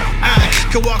defend me. I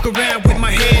can walk around with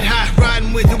my head high,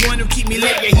 riding with the one who keep me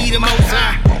lit. Yeah, he the most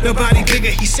high. Nobody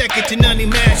bigger, he's second to none, he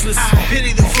matchless.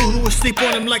 Pity the fool who will sleep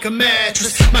on him like a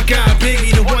mattress. My God,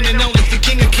 Biggie, the one and only, the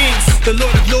King of Kings, the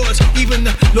Lord of Lords, even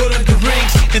the Lord of the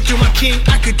Rings. And through my King,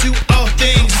 I could do all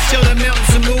things. Tell the mountains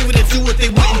to move and do what they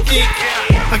wouldn't think.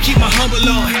 I keep my humble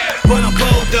on, but I'm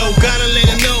bold though. Gotta let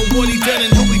him know what he done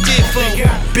and who he did for.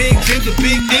 Big dreams with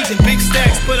big things and big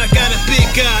stacks, but I got a big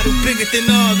God who's bigger than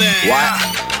all that. What?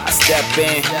 I step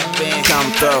in,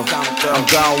 come through. I'm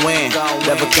gon' win,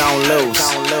 never gon' lose.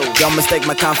 Don't mistake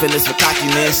my confidence for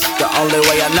cockiness. The only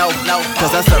way I know,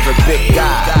 'cause I serve a big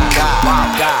God.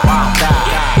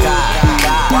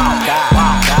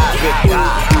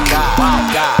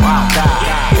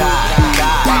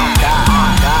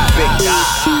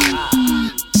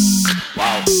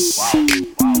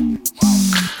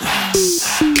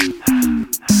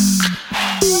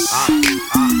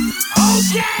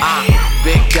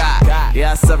 Big God,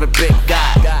 yeah, I serve a big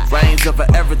God. Reigns over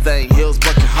everything, heals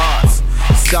broken hearts.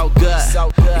 So good, he's so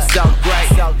great.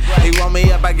 He want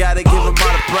me up, I gotta give him all the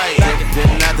praise.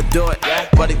 Didn't have to do it,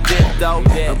 but he did though.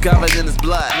 I'm covered in his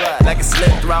blood, like a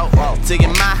slit throat.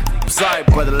 Taking I'm sorry,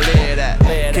 but I live that.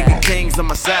 Kicking kings on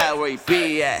my side where he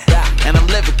be at. And I'm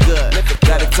living good,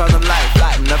 got eternal life.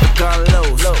 I'm never gonna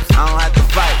lose, I don't have to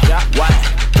fight. What?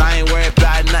 I ain't worried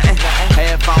about nothing.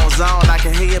 Headphones on, I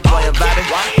can hear you, boy, about it.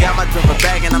 Got my dripper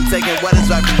bag and I'm taking what is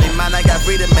rightfully mine. I got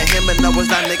freedom in him and no, it's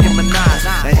not Nicki Minaj.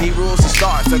 And he rules the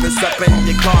stars, so it's up in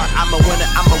your car. I'm a winner,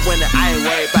 I ain't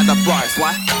worried about the bars.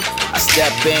 What? I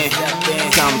step in,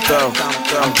 come through.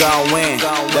 I'm gon' win,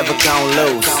 never gon'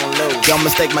 lose. Don't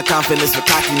mistake my confidence for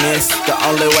cockiness. The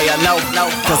only way I know,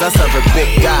 'cause I serve a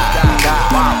big God.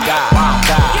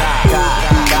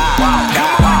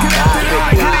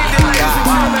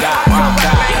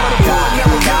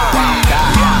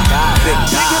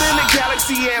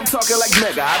 I'm talking like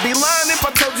mega. I'd be lying if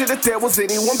I told you that there was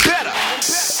anyone better.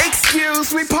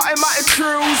 Excuse me, pardon my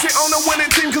intrusion on the winning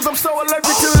team, 'cause I'm so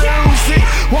allergic to losing.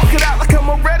 Walk it out like I'm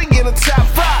already in the top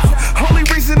 5. Only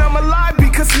reason I'm alive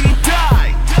because he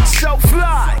died. So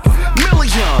fly,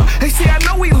 million. They say I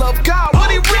know he love God, what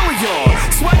he really on?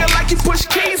 Swagger like he push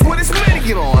keys with his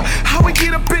mini on. How we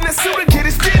get up in that suit and get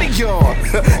his ditty on?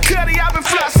 Cuddy, I've been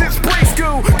fly since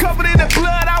preschool. Covered in the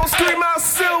blood, I was 3 miles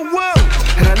still woo.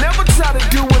 And I never try to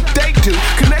do what they do.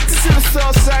 Connected to the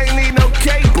source, I ain't need no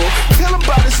cable. Tell him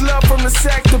about his love from the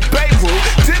sack to Beirut.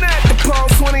 Dinner at the Palm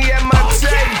 20 at my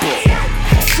table.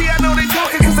 See, I know they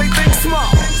talking 'cause they think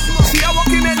small. See, I walk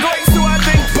in that great, so I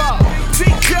think ball.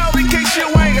 G-Code, in case you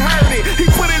ain't heard it, he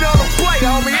put it on the plate,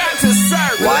 homie, I just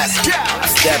served it. Let's go. I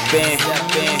step in,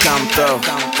 come through.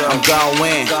 I'm gon'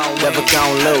 win, never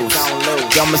gon' lose.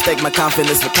 Don't mistake my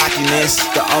confidence for cockiness.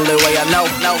 The only way I know,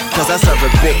 cause I serve a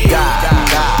big God. Big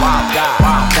God.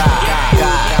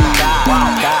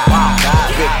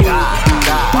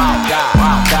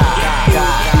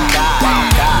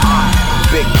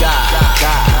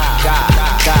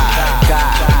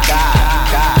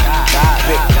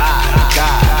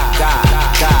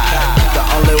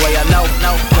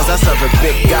 I serve a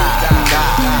big God.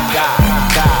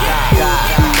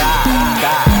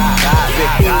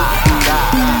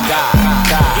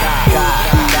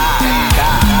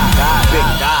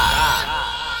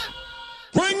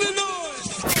 Bring the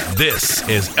noise. This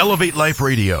is Elevate Life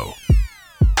Radio.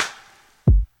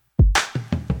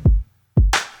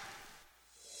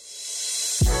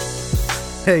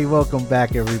 Hey, welcome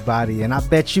back, everybody. And I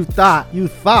bet you thought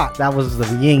that was the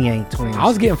Yin Yang Twins. I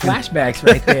was getting flashbacks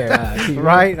right there.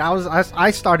 Right?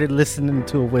 I started listening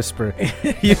to a whisper. I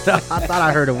thought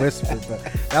I heard a whisper, but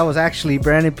that was actually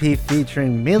Brandon P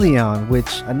featuring Million,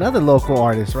 which another local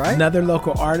artist, right? Another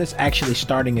local artist actually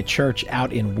starting a church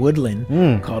out in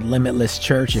Woodland called Limitless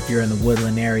Church. If you're in the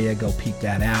Woodland area, go peep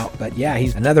that out. But yeah,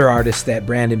 he's another artist that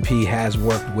Brandon P has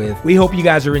worked with. We hope you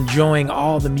guys are enjoying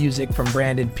all the music from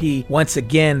Brandon P. Once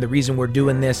again, the reason we're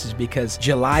doing this is because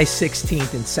July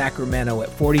 16th in Sacramento at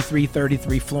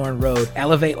 4333 Florin Road,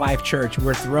 Elevate Life Church,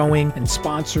 we're throwing and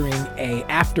sponsoring a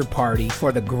after party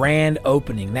for the grand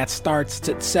opening. That starts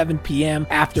at 7 p.m.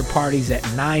 After parties at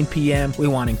 9 p.m. We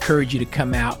want to encourage you to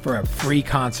come out for a free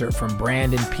concert from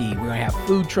Brandon P. We're going to have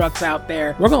food trucks out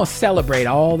there. We're going to celebrate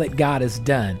all that God has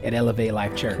done at Elevate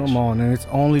Life Church. Come on, and it's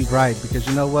only right because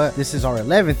you know what? This is our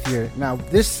 11th year. Now,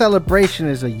 this celebration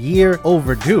is a year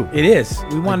overdue. It is.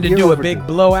 We wanted to do a big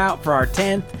blowout for our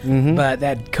 10th, but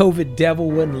that COVID devil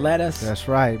wouldn't let us. That's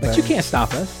right. But you can't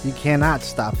stop us. You cannot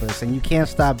stop us, and you can't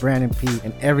stop Brandon P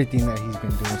and everything that he's been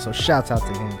doing. So shouts out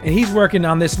to him. And he's working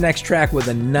on this next track with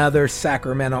another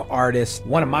Sacramento artist.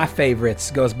 One of my favorites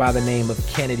goes by the name of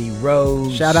Kennedy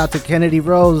Rose. Shout out to Kennedy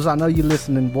Rose. I know you're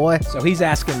listening, boy. So he's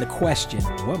asking the question,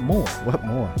 what more? What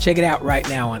more? Check it out right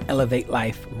now on Elevate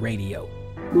Life Radio.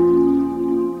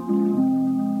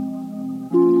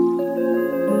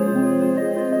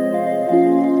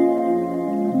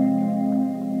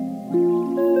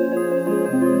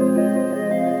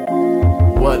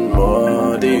 What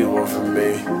more do you want from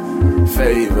me?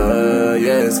 Favor,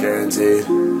 yeah, it's guaranteed.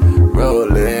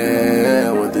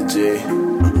 Rolling with the G.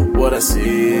 What I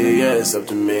see, yeah, it's up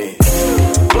to me.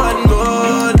 What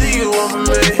more do you want from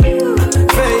me?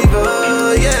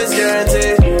 Favor, yeah, it's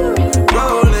guaranteed.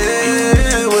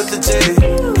 Rolling with the G.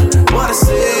 What I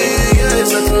see, yeah,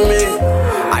 it's up to me.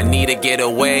 I need to get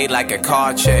away like a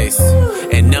car chase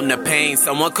and numb the pain,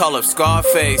 someone call up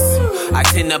Scarface. I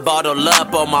tend to bottle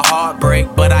up on my heartbreak,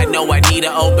 but I know I need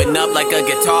to open up like a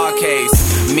guitar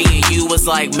case. Me and you was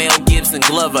like Mel Gibson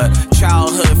Glover,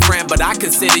 childhood friend, but I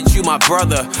considered you my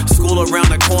brother. School around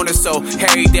the corner, so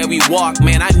every day we walk.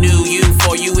 Man, I knew you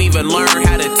before you even learned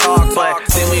how to talk. But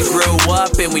then we grew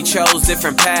up and we chose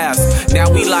different paths.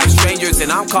 Now we like strangers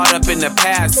and I'm caught up in the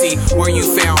past. See, where you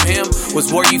found him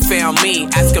was where you found me.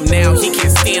 Ask him now, he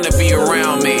can't stand to be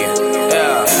around me.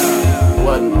 Yeah.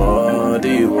 What more do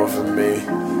you want from me?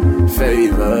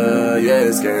 Favor, yeah,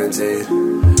 it's guaranteed.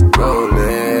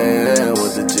 Rolling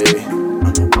with the G.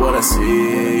 What I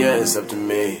see, yeah, it's up to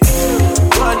me.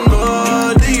 What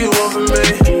more do you want from me?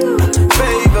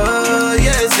 Favor,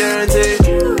 yeah, it's guaranteed.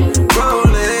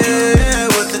 Rolling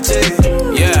with the G.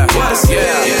 Yeah, what I see,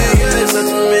 yeah, it's up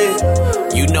to me.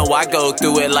 You know I go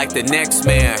through it like the next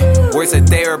man. Where's a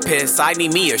therapist? I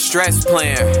need me a stress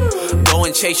plan. Go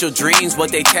and chase your dreams,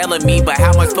 what they telling me. But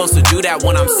how am I supposed to do that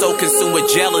when I'm so consumed with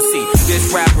jealousy?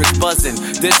 This rapper's buzzing,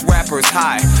 this rapper's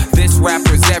high. This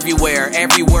rapper's everywhere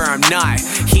I'm not.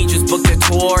 He just booked a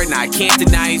tour and I can't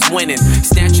deny he's winning.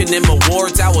 Snatching them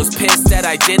awards, I was pissed that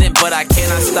I didn't. But I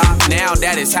cannot stop now,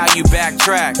 that is how you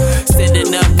backtrack.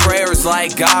 Sending up prayers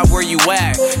like, God, where you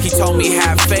at? He told me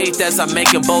have faith as I'm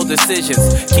making bold decisions.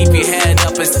 Keep your head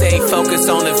up and stay focused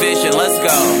on the vision. Let's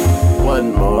go. What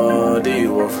more do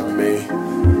you want from me?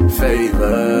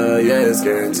 Favor, yeah, it's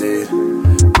guaranteed.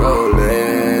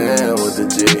 Rolling with the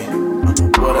G.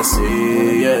 What I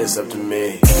see, yeah, it's up to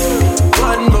me.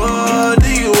 What more do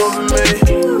you want from me?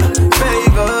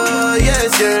 Favor, yeah,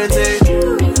 it's guaranteed.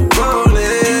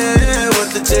 Rolling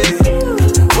with the G.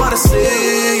 What I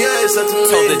see, yeah, it's up to me.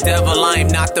 Told the devil I am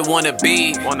not have to wanna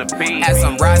be. As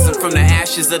I'm rising from the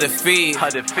ashes of defeat.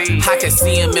 I can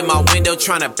see him in my window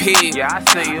trying to pee.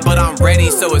 But I'm ready,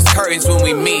 so it's curtains when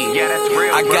we meet.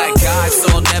 I got God,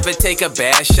 so I'll never take a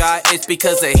bad shot. It's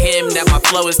because of him that my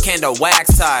flow is candle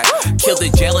wax hot. Kill the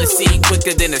jealousy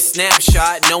quicker than a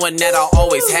snapshot. Knowing that I'll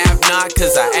always have not,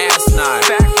 cause I ask not.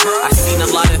 I've seen a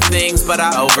lot of things, but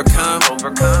I overcome.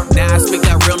 Now I speak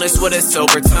that realness with a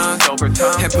sober tongue.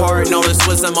 Imparting all this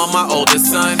wisdom on my oldest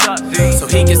son, so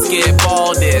he can skip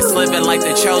all this, living like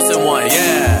the chosen one,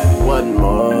 yeah. What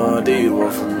more do you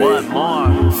want from me? What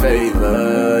more?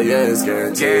 Favor, yeah, it's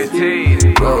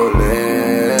guaranteed.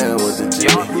 Rolling with the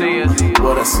G.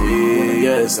 What I see,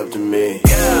 yeah, it's up to me.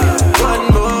 What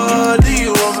more do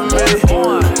you want from me?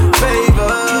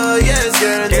 Favor, yeah, it's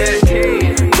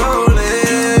guaranteed.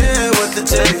 Rolling with the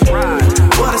G.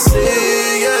 What I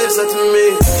see, yeah, it's up to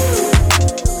me.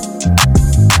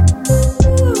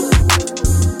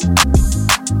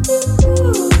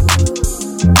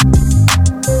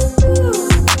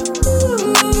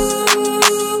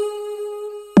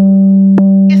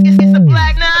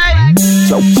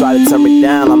 Try to turn me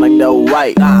down, I'm like no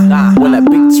white. When that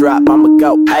beat drop, I'ma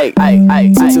go, ay, ay,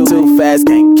 ay. Too fast,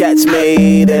 can't catch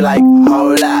me. They like,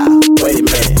 hold up. Wait a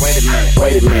minute, wait a minute,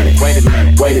 wait a minute, wait a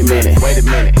minute, wait a minute, wait a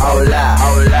minute. Hold up,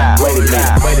 hold up. Wait a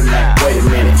minute, wait a minute, wait a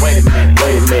minute, wait a minute,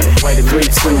 wait a minute, wait a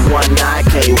minute. 3, 2, 1, I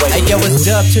can't wait. Hey yo, it's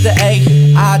dub to the A,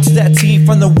 I to that T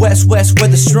from the west, where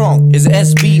the strong is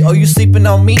SB. Oh, you sleeping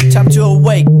on me? Time to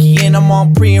awake. And I'm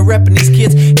on pre and repping these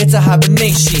kids. It's a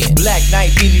hibernation. Black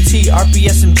Knight, DDT,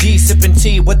 RPSMG, sipping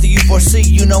tea. What do you foresee?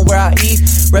 You know where I eat.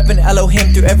 Repping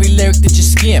Elohim through every lyric that you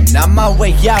skim. Not my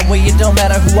way, Yahweh, it don't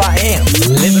matter who I am.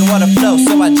 Living water flow,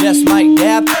 so I just might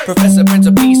dab. Professor Prince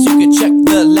of Peace, you can check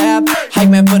the lab. Hype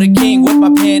man for the king with my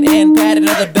pen and pad.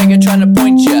 Another beggar trying to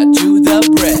point you to the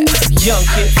bread. Young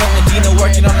kid from Medina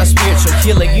working on a spiritual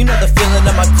healing. You know the feeling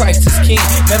of my Christ is king.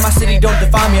 Man, my city don't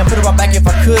define me, I put it right back if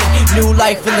I could. New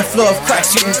life in the flow of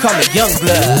Christ, you can call me young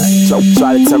blood. So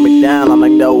try to turn me down, I'm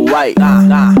like no white.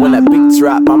 When that beat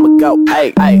drop, I'ma go,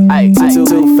 ay, ay, ay.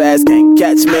 Too fast, can't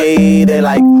catch me. They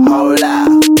like, hold up.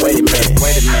 Wait a minute,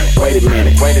 wait a minute, wait a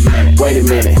minute, wait a minute, wait a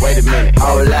minute, wait a minute.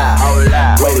 Hold up, hold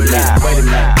up. Wait a minute, wait a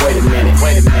minute, wait a minute,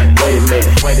 wait a minute, wait a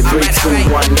minute, wait a minute. 3,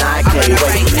 2, 1, I can't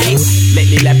wait.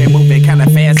 Lately life been moving kinda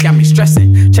fast, got me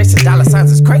stressing. Chasing dollar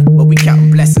signs is great, but we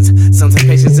counting blessings. Sometimes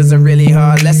patience is a really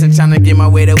hard lesson. Trying to get my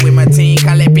way to with my team,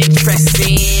 call it big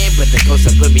pressing. But the coach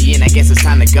that put me in, I guess it's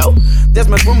time to go. There's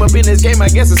much room up in this game, I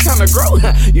guess it's time to grow.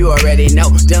 You already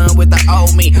know, done with the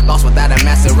old me. Lost without a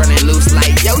master, running loose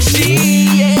like Yoshi.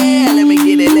 Yeah, let me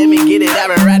get it, let me get it.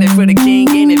 I've been riding for the king,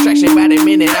 gaining traction by the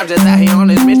minute. I'm just out here on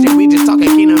this mission, we just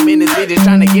talking kingdom minutes. We just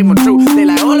trying to give them truth. They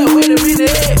like, hold up, wait a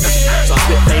minute. So I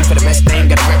spit thing for the best thing,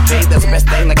 got a rep J, that's the best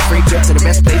thing. Like a free trip to the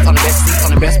best place, on the best seat,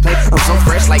 on the best plate. I'm so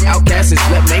fresh like Outkast, it's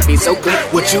what made me so clean.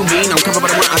 What you mean? I'm coming by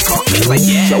the one I call king, like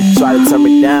yeah. So try to turn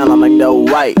me down, I'm like no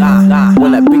white.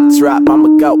 When that beat drop,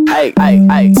 I'ma go, ay, ay,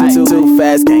 ay. Too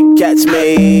fast, can't catch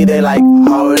me. They like,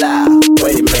 hold up.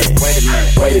 Wait a minute, wait a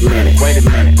minute, wait a minute, wait a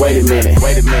minute, wait a minute,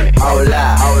 wait a minute. Hold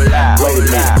up, hold up. Wait a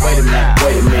minute, wait a minute,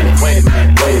 wait a minute, wait a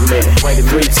minute, wait a minute, wait a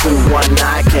minute. 3, 2, 1,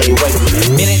 I can't wait a minute.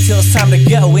 Minute till it's time to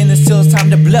go, and it's till it's time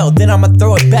to blow. Then I'ma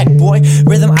throw it back, boy.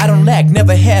 Rhythm I don't lack,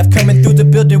 never have. Coming through the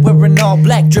building wearing all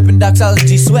black, dripping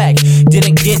doxology swag.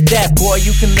 Didn't get that, boy.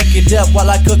 You can look it up while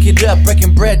I cook it up.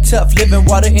 Breaking bread tough, living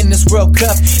water in this World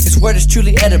Cup. This word is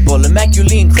truly edible,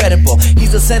 immaculately incredible.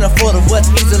 He's a centerfold of what's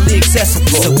easily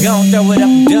accessible. So gon' throw it up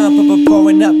and dump, up,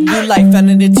 pouring up new life found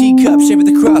in the teacup. Shape of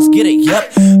the cross, get it,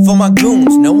 yup. For my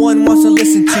goons, no one wants to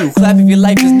listen to. Clap if your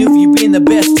life is new, for you being the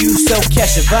best. You so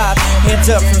catch a vibe, hands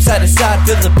up from side to side,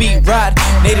 feel the beat ride.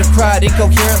 Native pride,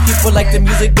 incoherent people like the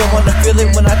music, don't wanna feel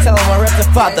it when I tell them I rep the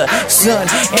Father, Son,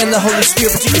 and the Holy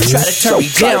Spirit. But you can try to turn me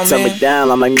down, turn me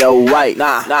down, I'm like no white.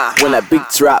 When that beat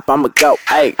drop, I'ma go,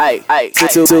 ay, ay, ay.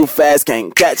 Too fast,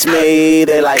 can't catch me.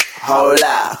 They like, hold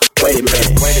up. Wait a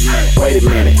minute, wait a minute, wait a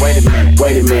minute, wait a minute,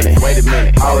 wait a minute, wait a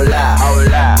minute. Hold up, hold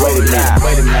up. Wait a minute,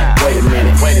 wait a minute, wait a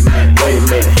minute, wait a minute, wait a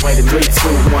minute, wait a minute. 3, 2,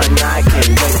 1, I can't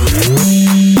wait a minute.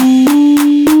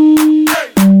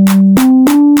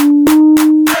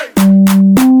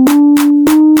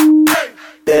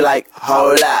 They like,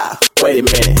 hold up. Wait a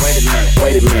minute, wait a minute,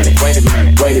 wait a minute, wait a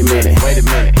minute, wait a minute, wait a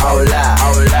minute. Hold up,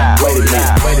 hold up. Wait a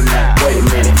minute, wait a minute, wait a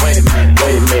minute, wait a minute,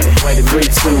 wait a minute, wait a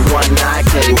minute. 3, 2, 1, I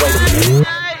can't wait a minute.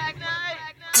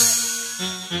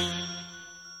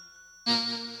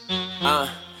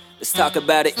 Let's talk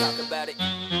about it.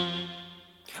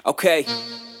 Okay.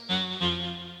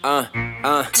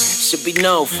 Should be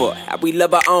known for how we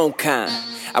love our own kind.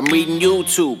 I'm reading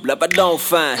YouTube, love I don't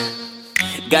find.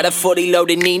 Got a 40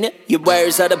 loaded Nina. Your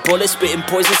words are the bullet, spitting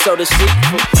poison, so to speak.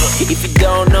 If you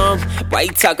don't know him, why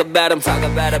you talk about him?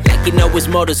 Like you know his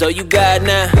motives, all you got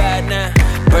now.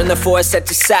 Burn the force at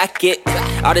your socket.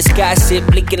 All this gossip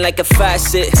blinking like a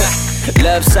faucet.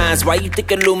 Love signs, why you think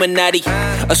Illuminati?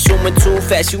 Assuming too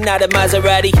fast, you not a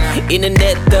Maserati.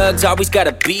 Internet thugs always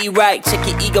gotta be right. Check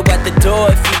your ego at the door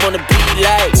if you wanna be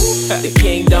like. The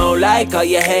king don't like all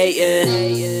you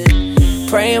hating.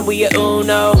 Praying we are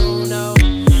uno.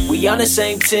 We on the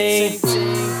same team,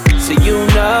 so you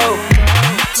know.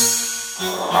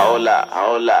 Hold up,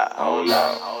 hold up, hold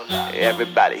up.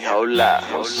 Everybody, hold up,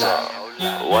 hold up.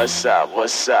 What's up,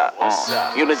 what's up?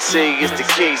 Unity is the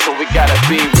key, so we gotta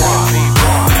be one.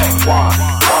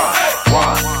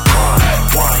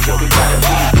 Yo, we gotta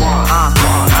be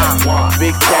one.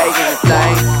 Big K in the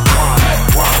thing.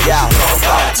 Yeah,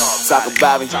 talk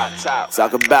about me,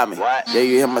 talk about me. Yeah,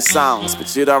 you hear my songs,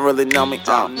 but you don't really know me. You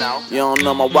don't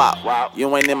know my walk,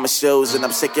 you ain't in my shoes, and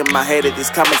I'm shaking my head at these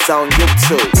comments on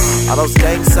YouTube. All those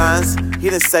gang signs, he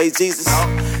didn't say Jesus.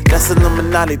 That's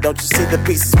Illuminati, don't you see the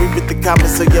pieces? We read the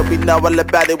comments, so yeah, we know all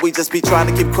about it. We just be trying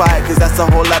to keep quiet, cause that's a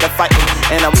whole lot of fighting.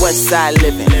 And I'm West Side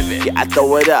living, yeah, I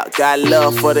throw it up. Got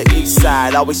love for the East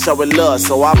Side, always showing love.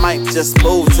 So I might just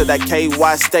move to that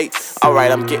KY state.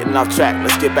 Alright, I'm getting off track,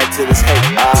 let's get back to this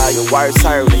hate. Your words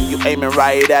hurt and you aiming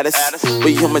right at us.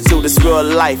 We human too, this real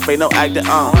life, ain't no acting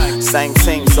on. Same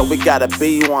team, so we gotta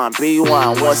be one, be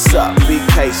one. What's up,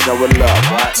 BK, showing love.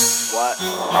 What?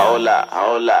 Hold up,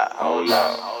 hold up, hold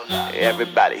up.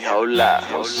 Everybody, hold up,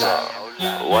 hold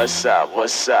up. What's up,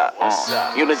 what's up?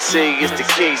 Unity is the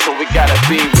key, so we gotta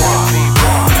be one.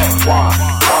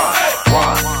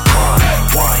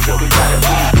 Yo, we gotta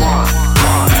be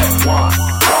one.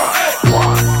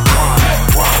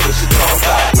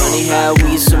 Funny how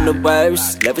we assume the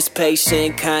worst. Love is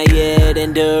patient, kind yet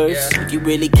endures. If you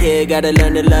really care, gotta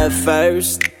learn to love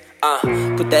first.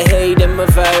 Put the hate in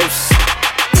reverse.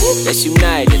 Let's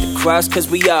unite at the cross, cause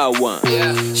we all one.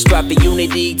 Strive for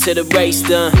unity to the race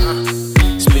done.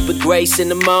 Speak with grace in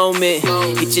the moment.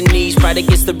 Hit your knees right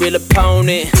against the real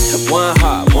opponent. One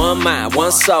heart, one mind,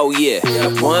 one soul, yeah.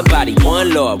 One body,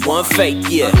 one Lord, one faith,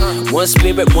 yeah. One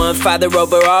spirit, one Father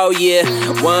over all, yeah.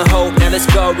 One hope, now let's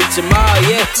go reach them all,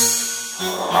 yeah.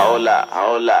 Hold up,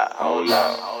 hold up, hold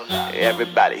up.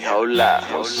 Everybody, hold up,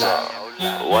 hold up.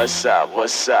 What's up,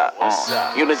 what's up?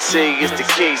 Unity is the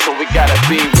key, so we gotta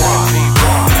be one.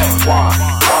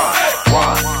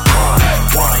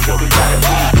 Yo, we gotta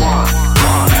be one.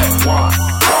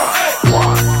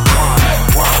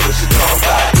 We should talk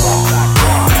about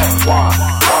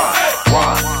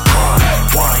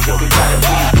it. Yo, we gotta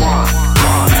be one.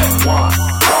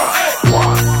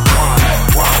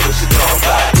 We should talk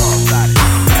about it.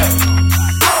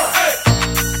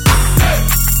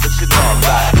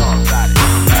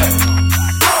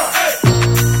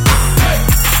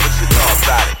 We should talk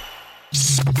about it.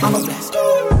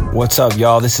 What's up,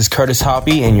 y'all? This is Curtis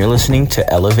Hoppy, and you're listening to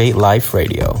Elevate Life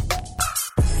Radio.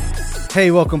 Hey,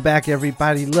 welcome back,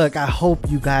 everybody. Look, I hope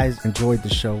you guys enjoyed the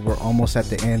show. We're almost at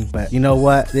the end, but you know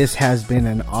what? This has been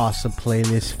an awesome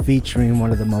playlist featuring one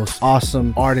of the most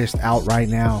awesome artists out right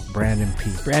now, Brandon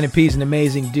P. Brandon P is an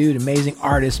amazing dude, amazing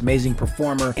artist, amazing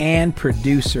performer, and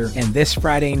producer. And this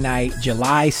Friday night,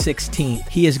 July 16th,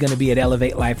 he is going to be at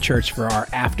Elevate Life Church for our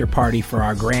after party for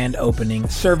our grand opening.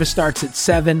 Service starts at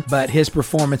 7, but his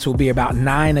performance will be about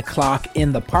 9 o'clock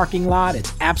in the parking lot.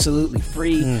 It's absolutely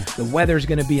free. The weather's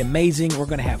going to be amazing. We're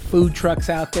going to have food trucks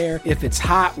out there. If it's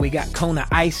hot, we got Kona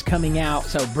Ice coming out.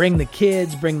 So bring the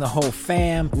kids, bring the whole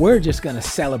fam. We're just going to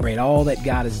celebrate all that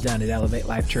God has done at Elevate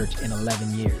Life Church in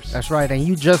 11 years. That's right. And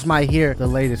you just might hear the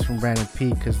latest from Brandon P,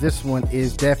 because this one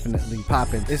is definitely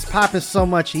popping. It's popping so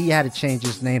much he had to change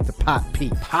his name to Pop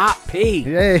P. Pop P.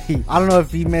 Hey, I don't know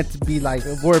if he meant to be like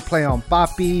a wordplay on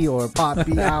Poppy or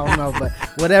Poppy. I don't know. But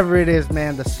whatever it is,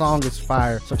 man, the song is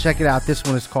fire. So check it out. This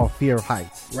one is called Fear of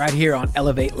Heights. Right here on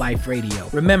Elevate Life Radio.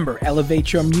 Remember,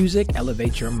 elevate your music,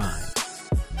 elevate your mind.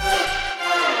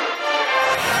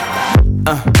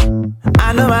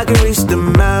 I know I can reach the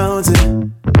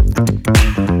mountain,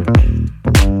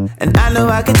 and I know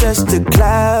I can touch the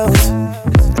clouds,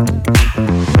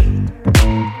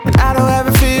 and I don't have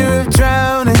a fear of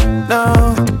drowning,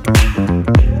 no,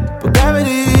 but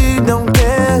gravity don't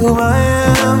care who I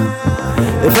am.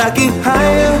 If I get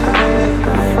higher,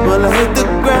 will I hit the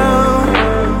ground?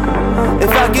 If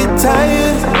I get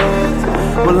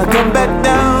tired, will I come back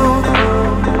down?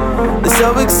 It's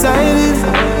so excited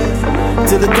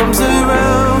till it comes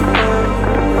around.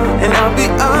 And I'll be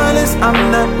honest,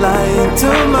 I'm not lying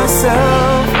to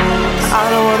myself. I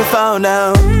don't wanna fall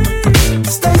down.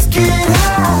 Stakes get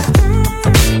high,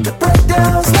 the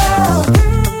breakdown's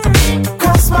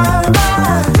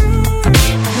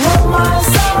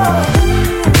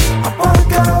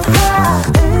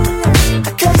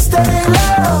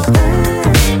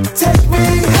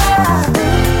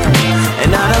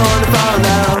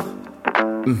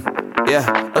Yeah,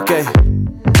 okay.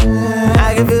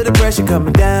 I can feel the pressure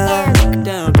coming down.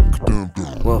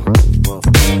 Whoa, whoa.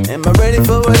 Am I ready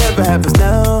for whatever happens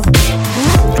now?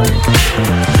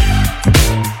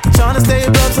 Trying to stay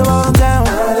above so long down.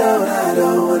 I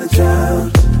don't wanna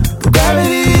drown. But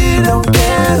gravity don't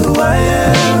care who I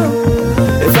am.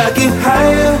 If I get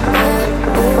higher,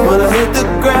 will I hit the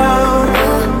ground?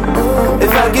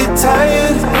 If I get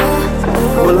tired,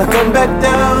 will I come back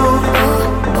down?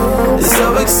 It's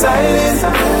so exciting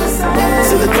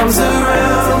till it comes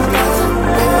around.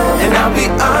 And I'll be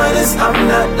honest, I'm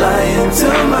not lying to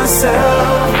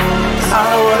myself. I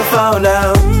don't wanna fall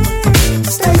down.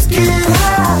 Stakes get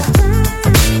high,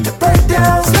 the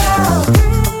breakdown's loud.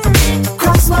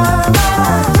 Cross my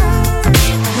mind,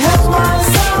 help my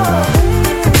soul.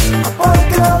 I wanna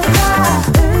go high,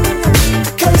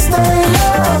 can't stay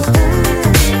low.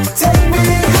 Take me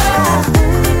high,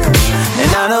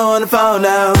 and I don't wanna fall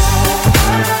down.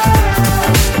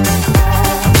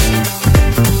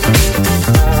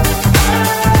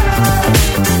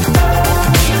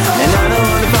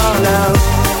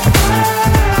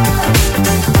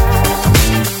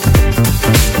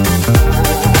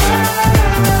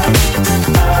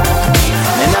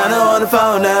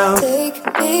 Fall down. Take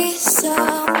me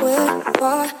somewhere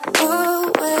far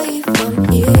away from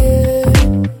here.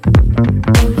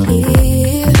 From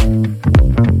here.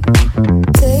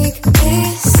 Take me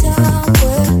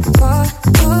somewhere far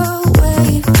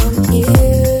away from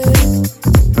here.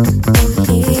 From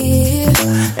here.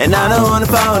 And I don't wanna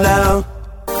fall down.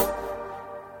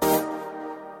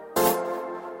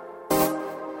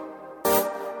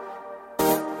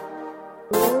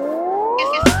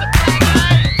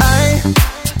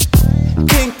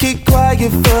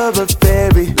 For a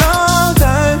very long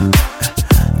time,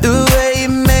 the way it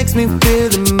makes me feel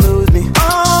it moves me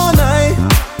all night.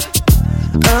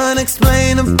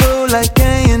 Unexplainable, like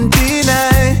can't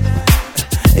deny.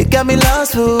 It got me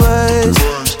lost for words.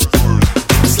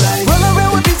 It's like run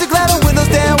around with music loud and windows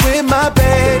down with my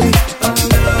baby.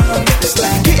 It's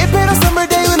like getting paid on summer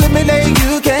day with lemonade,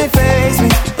 you can't face me.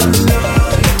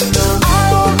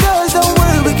 Oh, girls, don't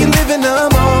worry, we can live in the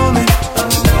moment.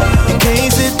 You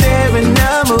can't sit there and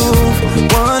not move.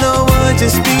 101,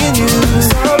 just being you.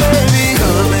 So baby,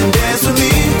 come and dance with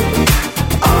me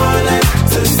all night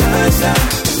till the sunshine.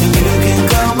 And you can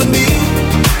come with me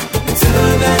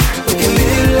tonight. We can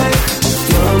live life.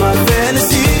 You're my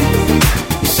fantasy.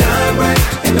 You shine bright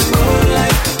in the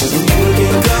moonlight. And you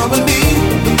can come with me.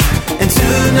 And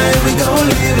tonight we gon'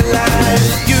 live life.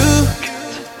 You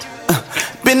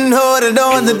been holding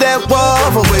on to that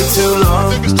wall for way too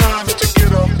long.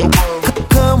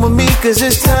 Come with me, cause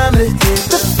it's time to hit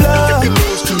the floor.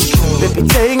 Baby,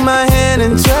 take my hand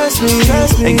and trust me.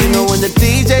 And you know when the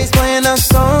DJ's playing our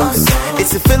songs,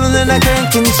 it's a feeling that I can't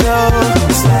control.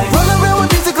 It's like run around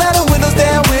with music loud and windows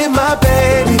down with my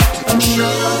baby.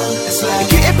 It's like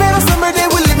getting paid on summer day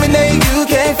with lemonade, you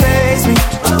can't face me.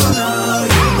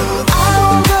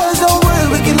 Oh, girls, don't worry,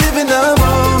 we can live in the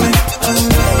moment.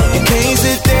 You can't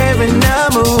sit there and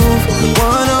not move.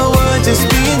 101, just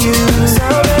being you. So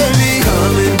baby,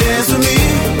 come and dance with me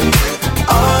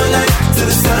all night till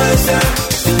the sunshine.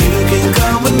 And you can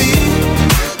come with me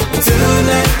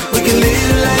tonight. We can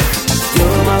live life.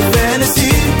 You're my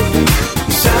fantasy.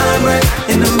 You shine bright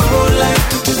in the moonlight.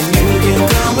 And you can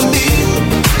come with me.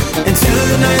 And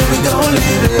tonight we gon'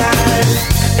 live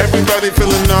life. Everybody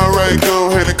feeling alright,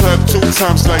 go ahead and clap 2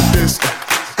 times like this.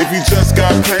 If you just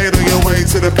got paid on your way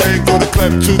to the bank, go to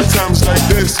clap 2 times like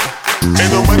this.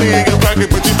 Ain't no money in your pocket,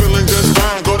 but you feeling just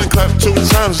fine. Go and clap 2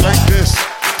 times like this.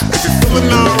 If you're feeling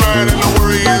alright and no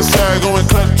worry inside, go and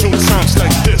clap 2 times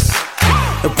like this.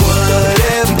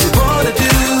 Whatever you wanna do,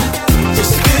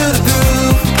 just feel the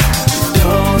groove.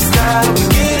 Don't stop,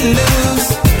 get loose.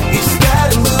 You just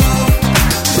gotta move.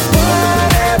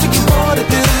 Whatever you wanna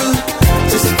do,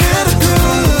 just feel the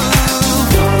groove.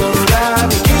 Don't stop,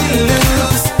 get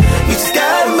loose. You just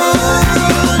gotta move.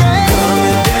 Come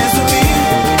and dance with me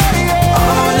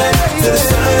all night till the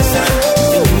sunshine.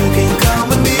 And you can come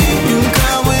with me. You can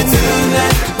come with me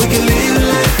tonight. We can live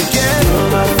life.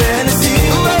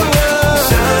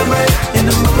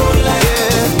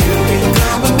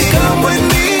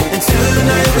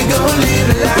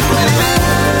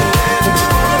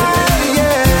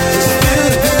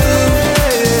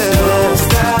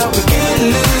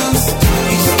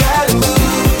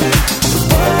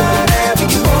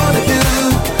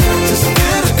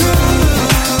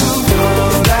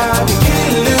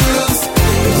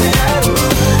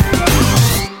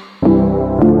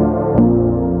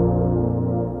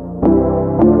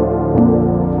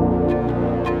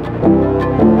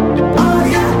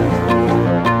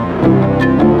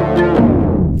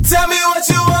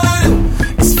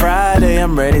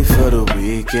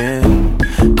 again.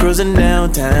 Cruising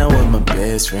downtown with my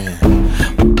best friend.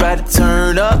 We about to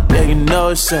turn up, yeah, you know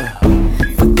it's up.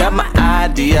 Forgot my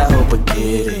ID, I hope I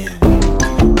get in.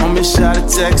 Homie shot a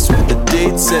text with the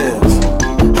details.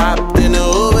 Hopped in the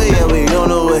Uber, yeah, we on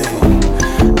the way.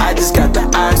 I just got the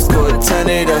ice cold, turn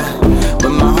it up. But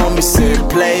my homie said,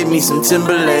 play me some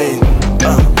Timberlake.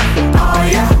 Oh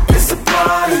yeah, it's a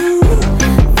party.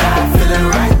 Vibe feeling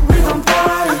right, we gon'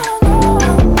 party.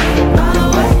 By the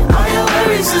way, all your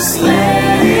worries, just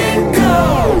let it go.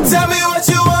 Tell me what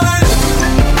you wanna do.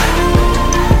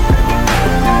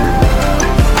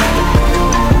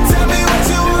 Tell me what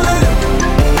you wanna do.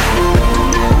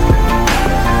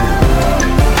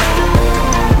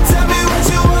 Tell me what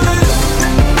you wanna do.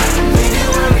 Leave your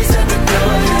worries at the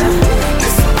door, yeah.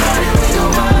 It's a party, we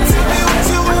gon' party. Tell me what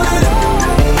you wanna do.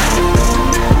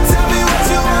 Tell me what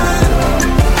you wanna do.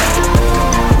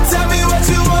 Tell me what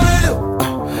you wanna do.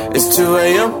 It's 2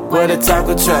 a.m. with a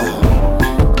taco truck.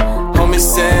 Homie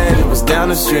said it was down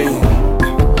the street,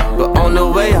 but on the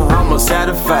way I almost had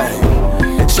a fight.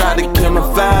 They tried to kill my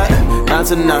vibe, not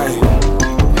tonight.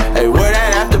 Hey, where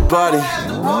that after party?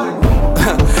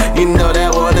 You know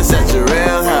that one is at your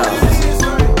real house.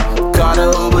 Call the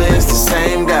Uber, it's the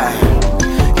same guy.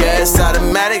 Yeah, it's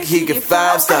automatic, he get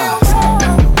 5 stars.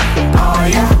 Oh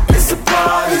yeah, it's a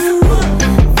party.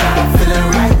 Vibe feeling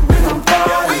right, we gon'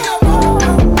 party.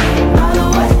 By the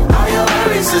way, all your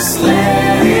worries, just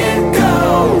let it go.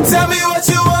 Tell me what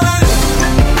you wanna do.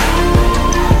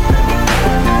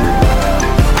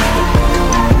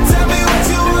 Tell me what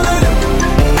you wanna do.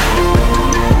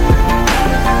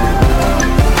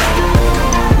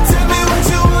 Tell me what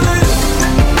you wanna do.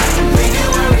 Leave your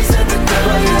worries at the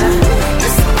door, yeah.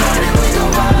 It's a party, we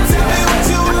gon' party. Tell me what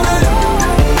you wanna do.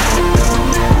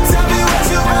 Tell me what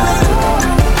you wanna do.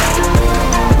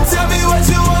 Tell me what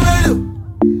you wanna do.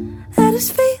 At his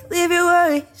feet, leave your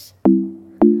worries.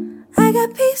 I got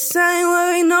peace, I ain't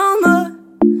worried no more.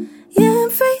 Yeah, I'm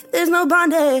free, there's no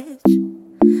bondage.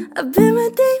 I've been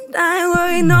redeemed, I ain't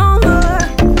worried no more.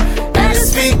 At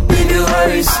his feet, leave your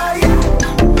worries. I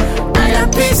got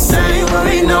peace, I ain't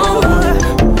worried no more.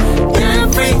 Yeah, I'm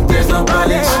free, there's no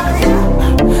bondage.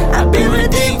 I've been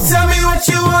redeemed. Tell me what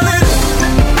you wanna do.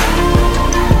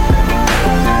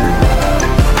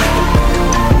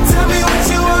 Tell me what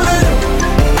you wanna do.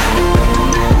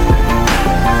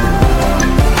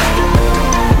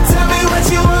 Tell me what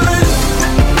you wanna do.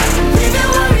 Leave your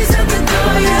worries at the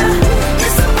door, yeah.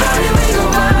 It's a party, we gon'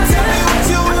 party. Tell me what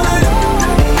you wanna do.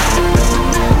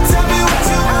 Tell me what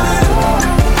you wanna do.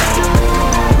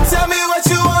 Tell me what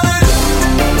you wanna do.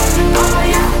 Oh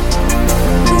yeah.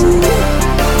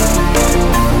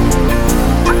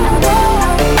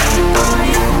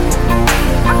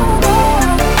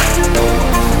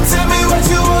 Tell me what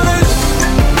you wanna do.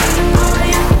 Oh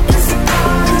yeah, it's a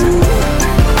party.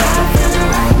 I'm feeling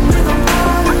right, we gon'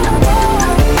 party.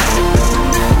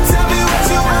 Tell me what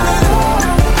you wanna do.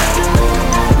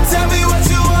 Tell me what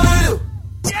you wanna do.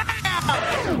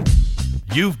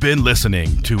 You've been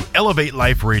listening to Elevate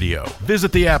Life Radio.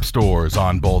 Visit the app stores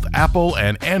on both Apple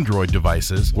and Android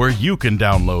devices where you can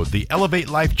download the Elevate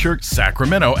Life Church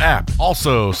Sacramento app.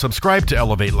 Also, subscribe to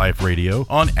Elevate Life Radio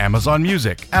on Amazon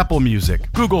Music, Apple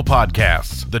Music, Google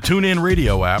Podcasts, the TuneIn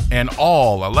Radio app, and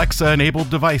all Alexa-enabled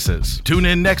devices. Tune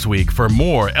in next week for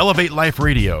more Elevate Life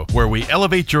Radio, where we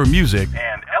elevate your music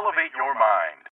and